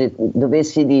 cioè se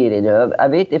dovessi dire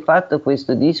avete fatto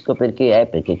questo disco perché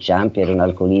Ciampi era un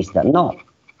alcolista, no,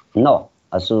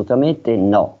 assolutamente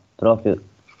no, proprio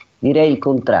direi il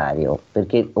contrario,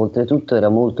 perché oltretutto era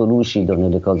molto lucido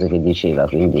nelle cose che diceva,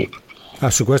 quindi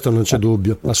su questo non c'è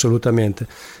dubbio, assolutamente.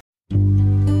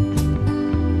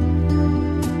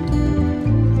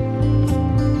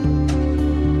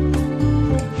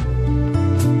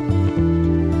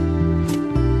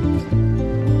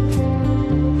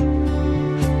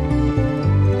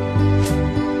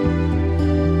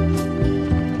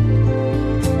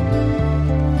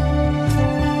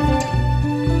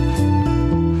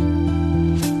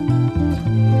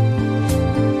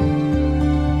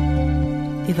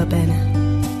 E va bene,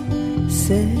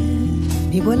 se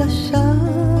mi vuoi lasciare,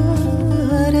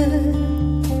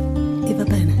 e va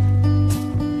bene,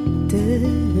 te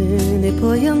ne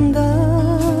puoi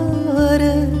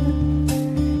andare,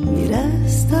 mi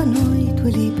restano i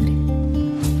tuoi libri,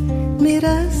 mi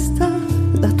resta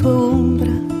la tua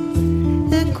ombra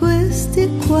e questi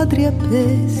quadri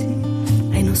appesi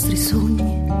ai nostri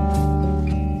sogni.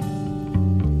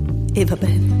 E va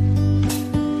bene,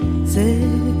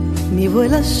 se mi vuoi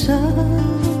lasciare,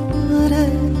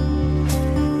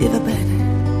 e va bene,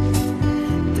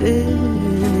 te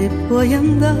ne puoi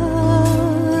andare,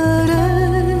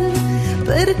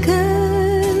 perché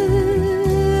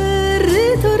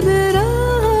ritornerai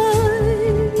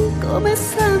come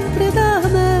sempre da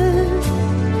me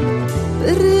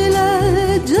per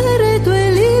rileggere i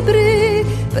tuoi libri,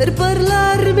 per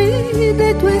parlarmi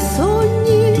dei tuoi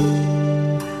sogni.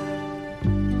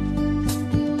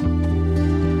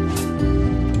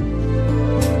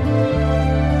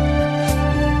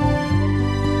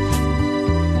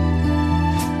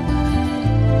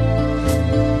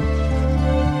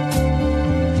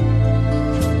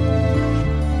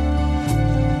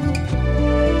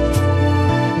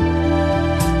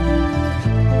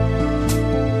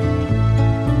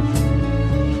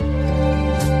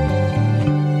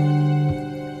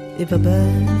 E va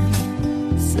bene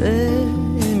se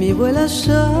mi vuoi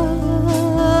lasciare,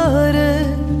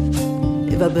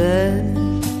 e va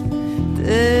bene,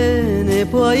 te ne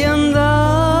puoi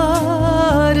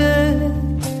andare.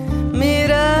 Mi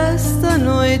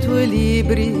restano i tuoi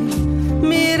libri,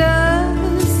 mi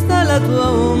resta la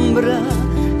tua ombra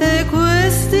e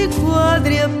questi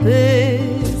quadri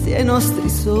appesi ai nostri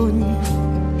sogni.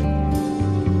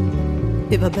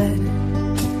 E va bene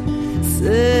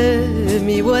se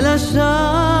mi vuoi lasciare,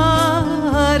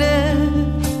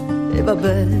 e va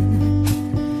bene,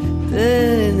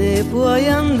 te ne puoi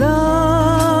andare,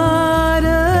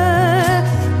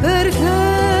 perché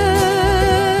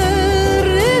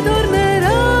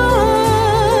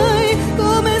ritornerai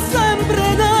come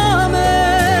sempre da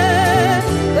me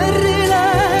per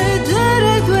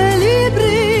rileggere i tuoi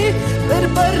libri, per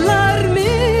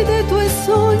parlarmi dei tuoi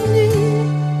sogni.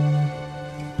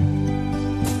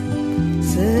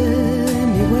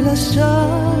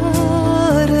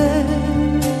 Lasciare,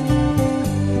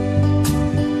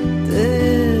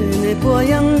 te ne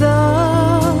puoi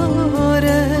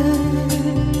andare,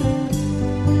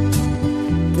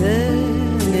 te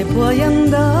ne puoi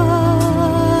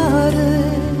andare,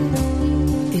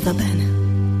 e va bene.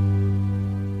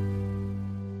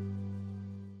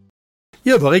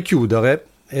 Io vorrei chiudere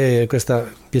questa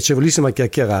piacevolissima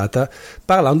chiacchierata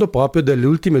parlando proprio delle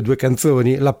ultime due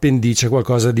canzoni, l'appendice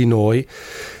Qualcosa di noi.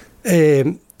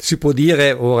 Si può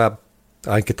dire ora,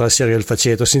 anche tra serio e il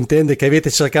faceto, si intende che avete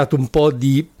cercato un po'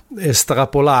 di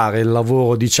estrapolare il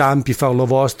lavoro di Ciampi, farlo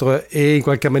vostro e in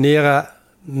qualche maniera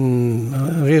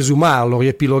riesumarlo,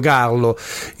 riepilogarlo,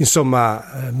 insomma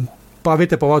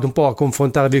avete provato un po' a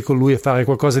confrontarvi con lui e fare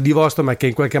qualcosa di vostro, ma che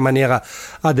in qualche maniera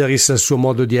aderisse al suo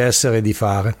modo di essere e di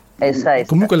fare.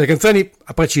 Comunque le canzoni,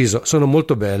 a preciso, sono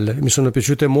molto belle, mi sono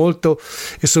piaciute molto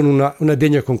e sono una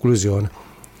degna conclusione.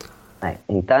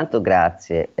 Intanto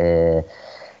grazie.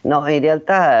 No, in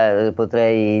realtà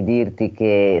potrei dirti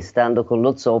che stando con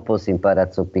lo zoppo si impara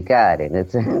a zoppicare, nel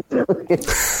senso che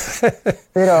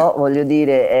però voglio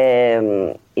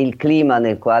dire il clima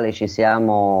nel quale ci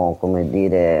siamo, come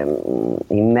dire,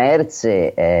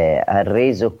 immerse ha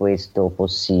reso questo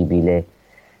possibile,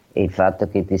 e il fatto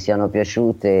che ti siano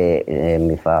piaciute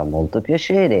mi fa molto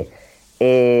piacere.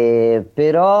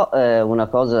 Però una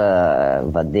cosa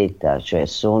va detta, cioè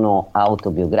sono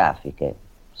autobiografiche,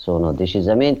 sono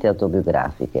decisamente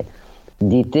autobiografiche.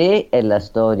 Di te è la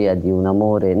storia di un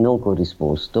amore non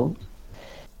corrisposto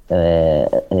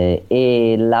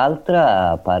e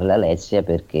l'altra parla Alessia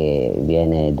perché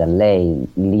viene da lei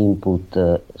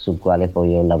l'input sul quale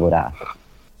poi ho lavorato.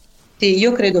 Sì,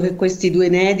 io credo che questi due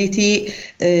inediti,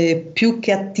 più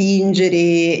che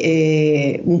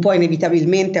attingere un po'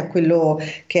 inevitabilmente a quello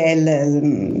che è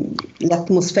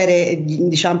l'atmosfera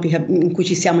di Ciampi in cui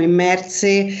ci siamo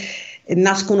immerse,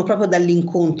 nascono proprio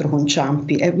dall'incontro con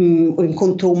Ciampi, è un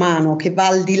incontro umano che va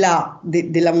al di là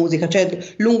della musica, cioè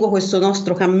lungo questo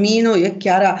nostro cammino io e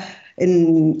Chiara,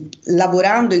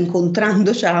 lavorando,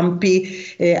 incontrando Ciampi,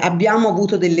 abbiamo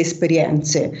avuto delle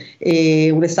esperienze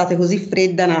e un'estate così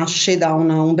fredda nasce da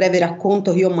un breve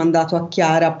racconto che io ho mandato a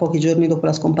Chiara pochi giorni dopo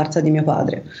la scomparsa di mio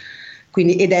padre,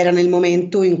 ed era nel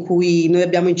momento in cui noi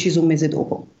abbiamo inciso un mese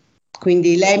dopo,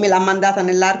 quindi lei me l'ha mandata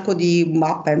nell'arco di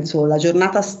penso la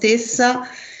giornata stessa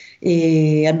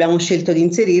e abbiamo scelto di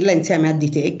inserirla insieme a Di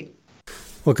te.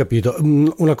 Ho capito.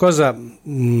 Una cosa,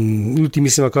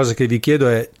 l'ultimissima cosa che vi chiedo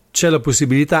è: c'è la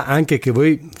possibilità anche che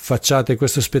voi facciate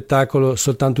questo spettacolo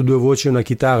soltanto due voci e una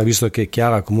chitarra, visto che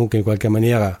Chiara comunque in qualche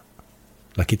maniera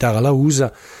la chitarra la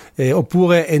usa,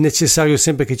 oppure è necessario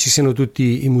sempre che ci siano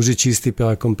tutti i musicisti per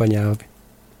accompagnarvi?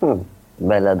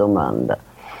 Bella domanda.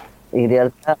 In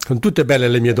realtà sono tutte belle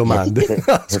le mie domande.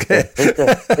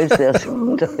 Questo è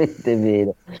assolutamente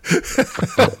vero.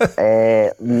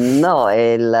 No,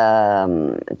 è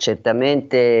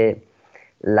certamente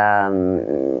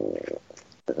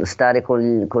stare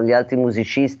con gli altri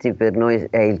musicisti per noi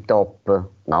è il top,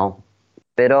 no?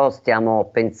 però stiamo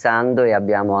pensando e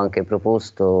abbiamo anche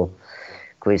proposto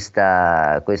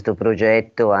questo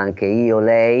progetto, anche io,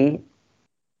 lei,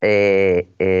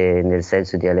 nel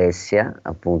senso di Alessia,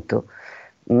 appunto,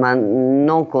 ma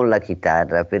non con la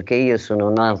chitarra, perché io sono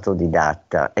un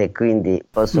autodidatta e quindi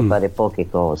posso fare poche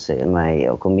cose, ma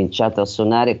io ho cominciato a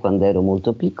suonare quando ero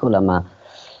molto piccola, ma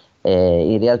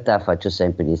in realtà faccio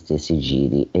sempre gli stessi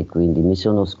giri e quindi mi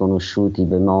sono sconosciuti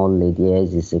bemolle,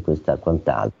 diesis e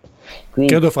quant'altro.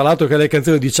 Quindi, credo fra l'altro che le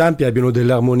canzoni di Ciampi abbiano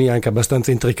delle armonie anche abbastanza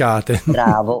intricate.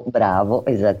 bravo,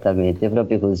 esattamente,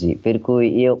 proprio così. Per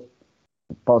cui io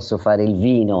posso fare il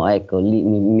vino, ecco, lì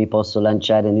mi posso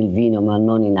lanciare nel vino, ma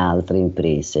non in altre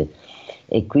imprese.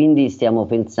 E quindi stiamo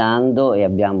pensando e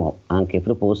abbiamo anche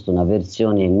proposto una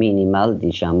versione minimal,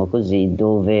 diciamo così,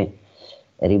 dove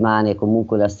rimane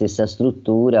comunque la stessa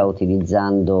struttura,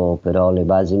 utilizzando però le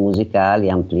basi musicali,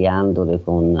 ampliandole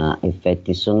con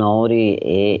effetti sonori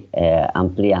e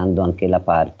ampliando anche la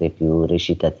parte più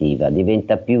recitativa.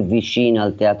 Diventa più vicino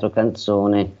al teatro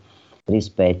canzone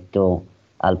rispetto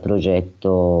al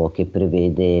progetto che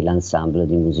prevede l'ensemble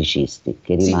di musicisti,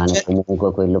 che rimane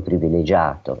comunque quello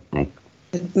privilegiato. Ecco.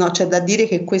 No, c'è da dire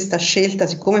che questa scelta,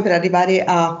 siccome per arrivare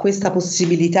a questa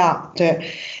possibilità,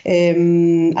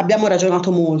 abbiamo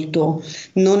ragionato molto,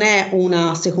 non è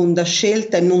una seconda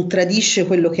scelta e non tradisce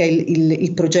quello che è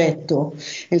il progetto,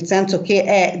 nel senso che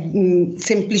è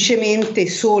semplicemente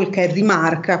solca e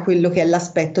rimarca quello che è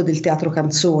l'aspetto del teatro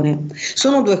canzone.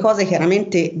 Sono due cose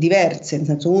chiaramente diverse, nel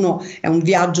senso, uno è un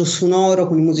viaggio sonoro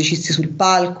con i musicisti sul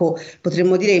palco,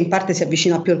 potremmo dire in parte si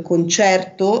avvicina più al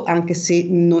concerto, anche se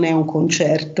non è un concerto.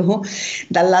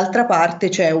 Dall'altra parte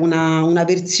c'è una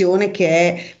versione che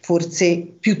è forse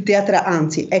più teatrale,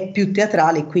 anzi è più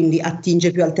teatrale e quindi attinge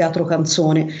più al teatro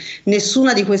canzone.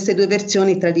 Nessuna di queste due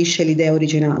versioni tradisce l'idea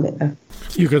originale.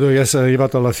 Io credo di essere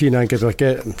arrivato alla fine, anche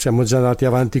perché siamo già andati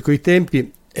avanti coi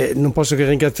tempi e non posso che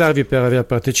ringraziarvi per aver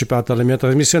partecipato alla mia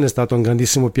trasmissione. È stato un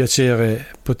grandissimo piacere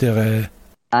poter...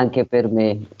 Anche per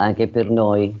me, anche per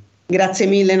noi. Grazie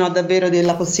mille, no, davvero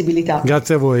della possibilità.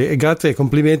 Grazie a voi e grazie e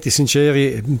complimenti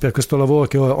sinceri per questo lavoro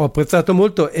che ho apprezzato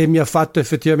molto e mi ha fatto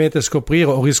effettivamente scoprire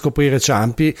o riscoprire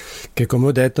Ciampi, che come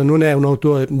ho detto non è un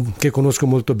autore che conosco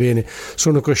molto bene.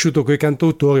 Sono cresciuto coi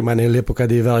cantautori, ma nell'epoca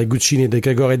dei vari Guccini, dei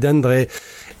Gregori e De André,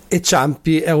 e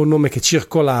Ciampi era un nome che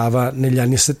circolava negli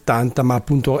anni 70, ma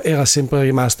appunto era sempre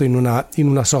rimasto in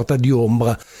una sorta di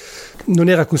ombra. Non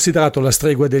era considerato la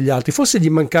stregua degli altri, forse gli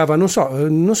mancava, non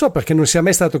so perché non sia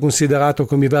mai stato considerato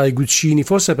come i vari Guccini,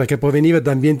 forse perché proveniva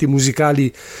da ambienti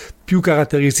musicali più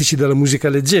caratteristici della musica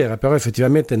leggera, però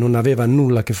effettivamente non aveva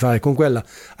nulla a che fare con quella,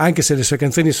 anche se le sue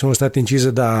canzoni sono state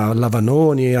incise da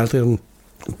Lavanoni e altri,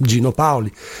 Gino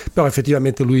Paoli, però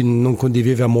effettivamente lui non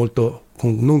condivideva molto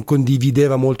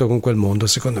con quel mondo,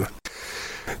 secondo me.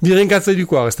 Vi ringrazio di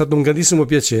cuore, è stato un grandissimo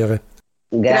piacere.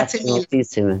 Grazie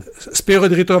moltissimo. Spero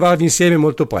di ritrovarvi insieme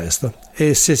molto presto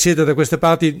e se siete da queste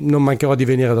parti non mancherò di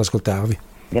venire ad ascoltarvi.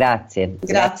 Grazie.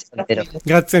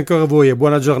 Grazie ancora a voi e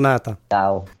buona giornata.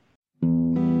 Ciao.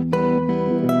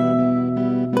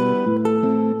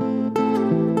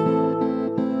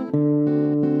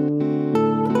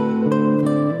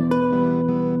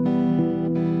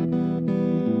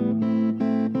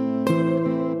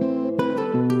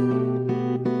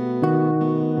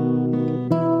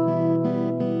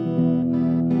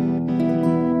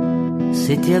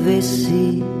 Se ti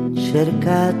avessi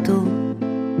cercato,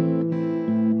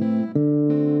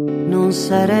 non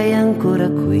sarei ancora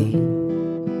qui.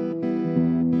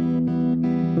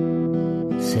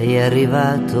 Sei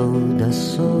arrivato da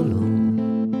solo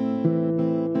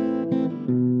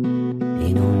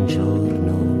in un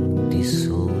giorno di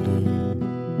sole.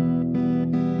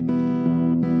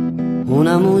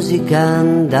 Una musica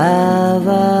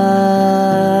andava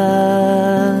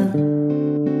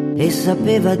e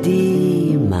sapeva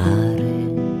di mare.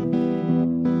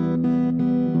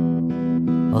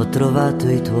 Ho trovato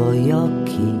i tuoi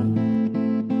occhi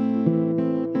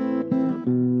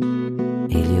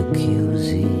e li ho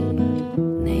chiusi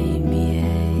nei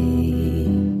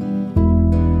miei.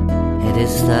 Ed è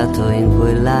stato in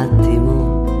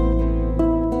quell'attimo,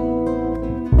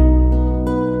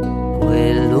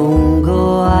 quel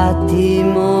lungo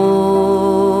attimo,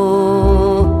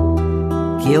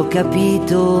 che ho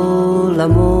capito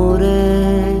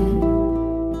l'amore.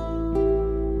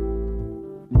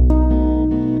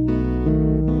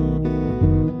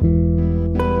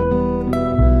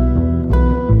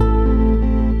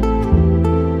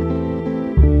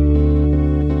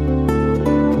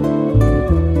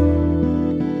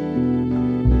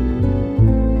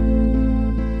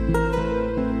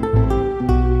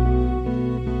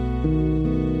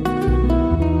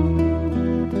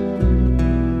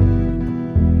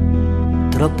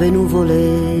 troppe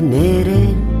nuvole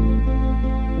nere,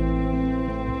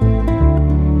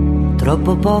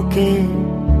 troppo poche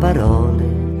parole,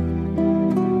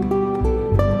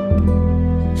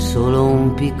 solo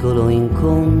un piccolo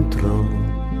incontro,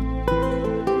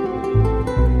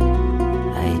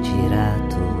 hai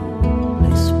girato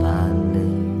le spalle.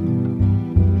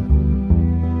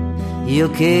 Io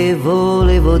che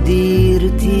volevo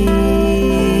dirti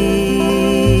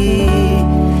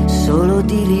solo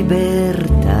di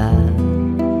libertà,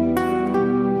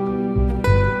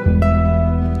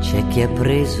 c'è chi ha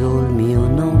preso il mio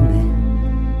nome,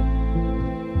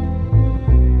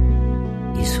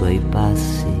 i suoi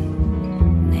passi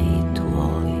nei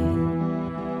tuoi.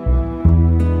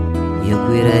 Io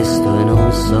qui resto e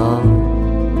non so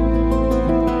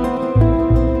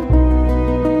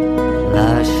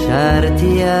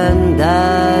lasciarti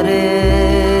andare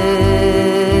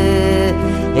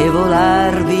e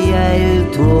volar via il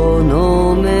tuo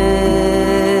nome.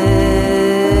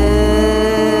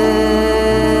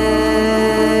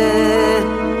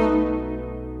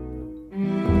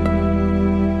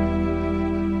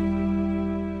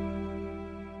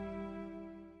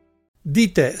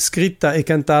 Dite, scritta e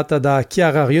cantata da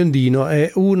Chiara Riondino,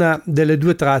 è una delle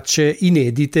due tracce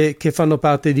inedite che fanno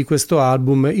parte di questo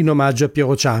album in omaggio a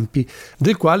Piero Ciampi,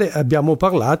 del quale abbiamo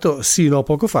parlato sino a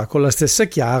poco fa con la stessa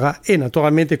Chiara e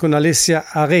naturalmente con Alessia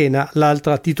Arena,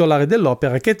 l'altra titolare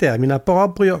dell'opera, che termina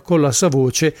proprio con la sua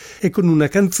voce e con una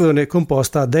canzone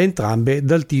composta da entrambe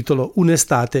dal titolo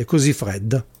Un'estate così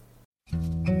fredda.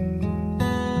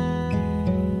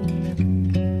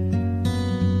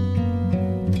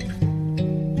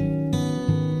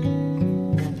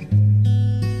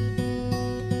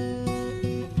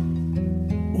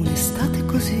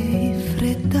 Così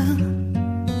fredda,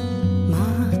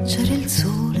 ma c'era il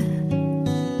sole,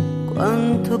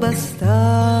 quanto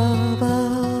bastava.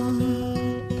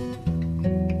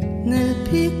 Nel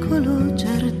piccolo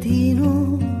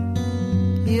giardino,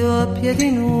 io a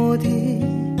piedi nudi,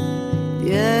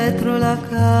 dietro la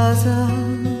casa,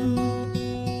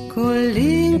 con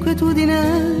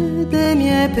l'inquietudine dei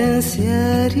miei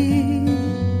pensieri,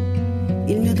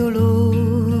 il mio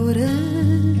dolore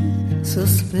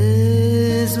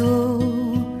sospeso,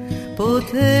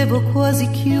 potevo quasi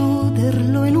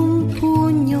chiuderlo in un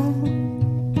pugno.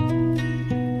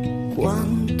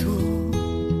 Quanto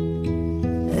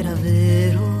era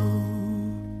vero.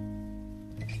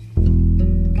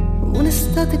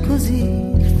 Un'estate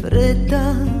così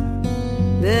fredda,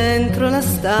 dentro la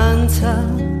stanza,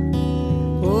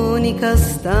 unica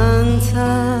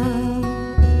stanza,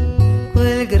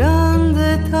 quel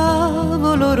grande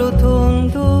tavolo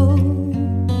rotondo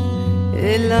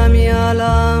e la mia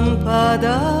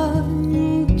lampada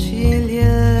in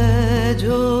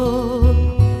ciliegio,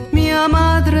 mia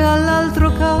madre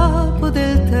all'altro capo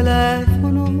del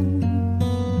telefono,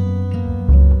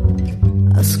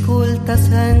 ascolta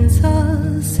senza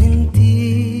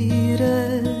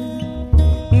sentire,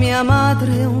 mia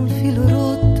madre è un filo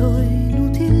rotto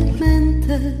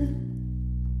inutilmente,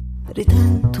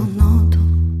 ritento un nodo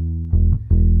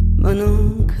ma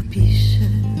non capisce.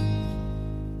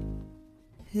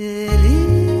 E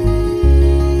lì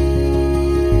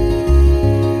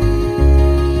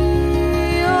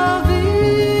ho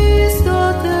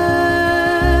visto te,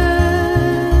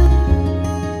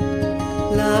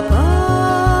 la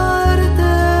parte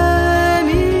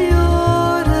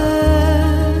migliore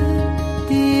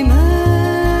di me.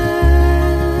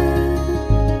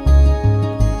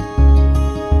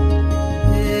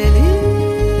 E lì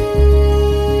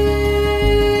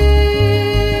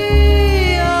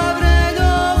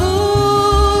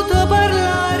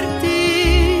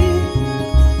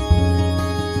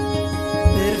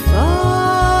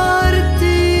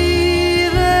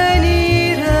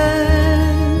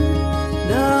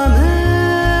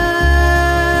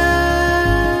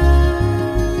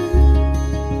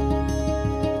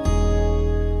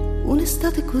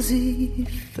così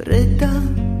fredda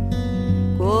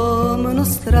come uno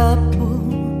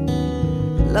strappo,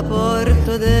 la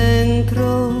porto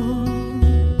dentro,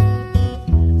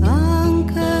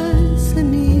 anche se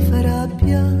mi fa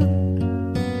rabbia,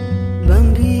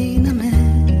 bambina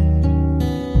me,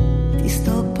 ti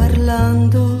sto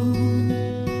parlando,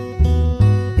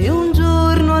 e un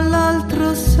giorno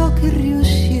all'altro so che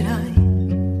riuscirai,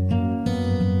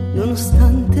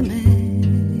 nonostante me,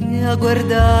 a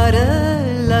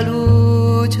guardare la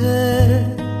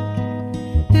luce,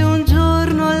 e un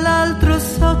giorno all'altro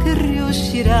so che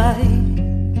riuscirai,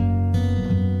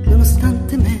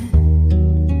 nonostante me,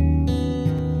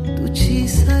 tu ci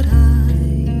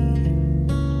sarai,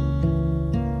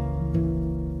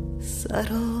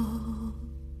 sarò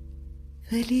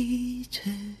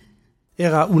felice.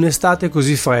 Era un'estate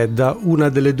così fredda, una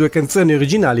delle due canzoni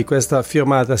originali, questa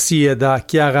firmata sia da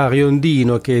Chiara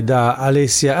Riondino che da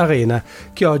Alessia Arena,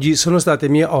 che oggi sono state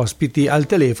mie ospiti al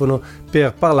telefono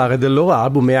per parlare del loro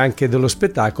album e anche dello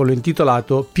spettacolo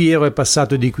intitolato Piero è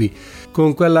passato di qui.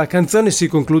 Con quella canzone si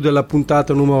conclude la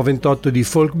puntata numero 28 di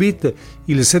Folk Beat,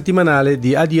 il settimanale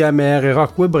di ADMR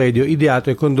Rock Web Radio,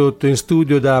 ideato e condotto in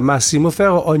studio da Massimo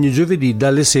Ferro ogni giovedì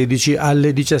dalle 16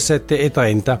 alle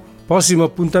 17:30. Prossimo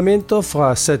appuntamento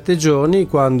fra 7 giorni,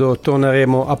 quando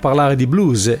torneremo a parlare di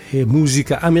blues e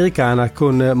musica americana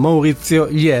con Maurizio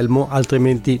Guglielmo,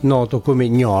 altrimenti noto come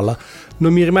Gnola.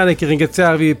 Non mi rimane che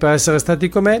ringraziarvi per essere stati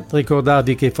con me,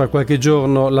 ricordarvi che fra qualche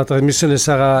giorno la trasmissione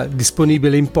sarà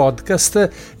disponibile in podcast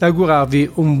e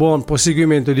augurarvi un buon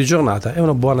proseguimento di giornata e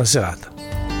una buona serata.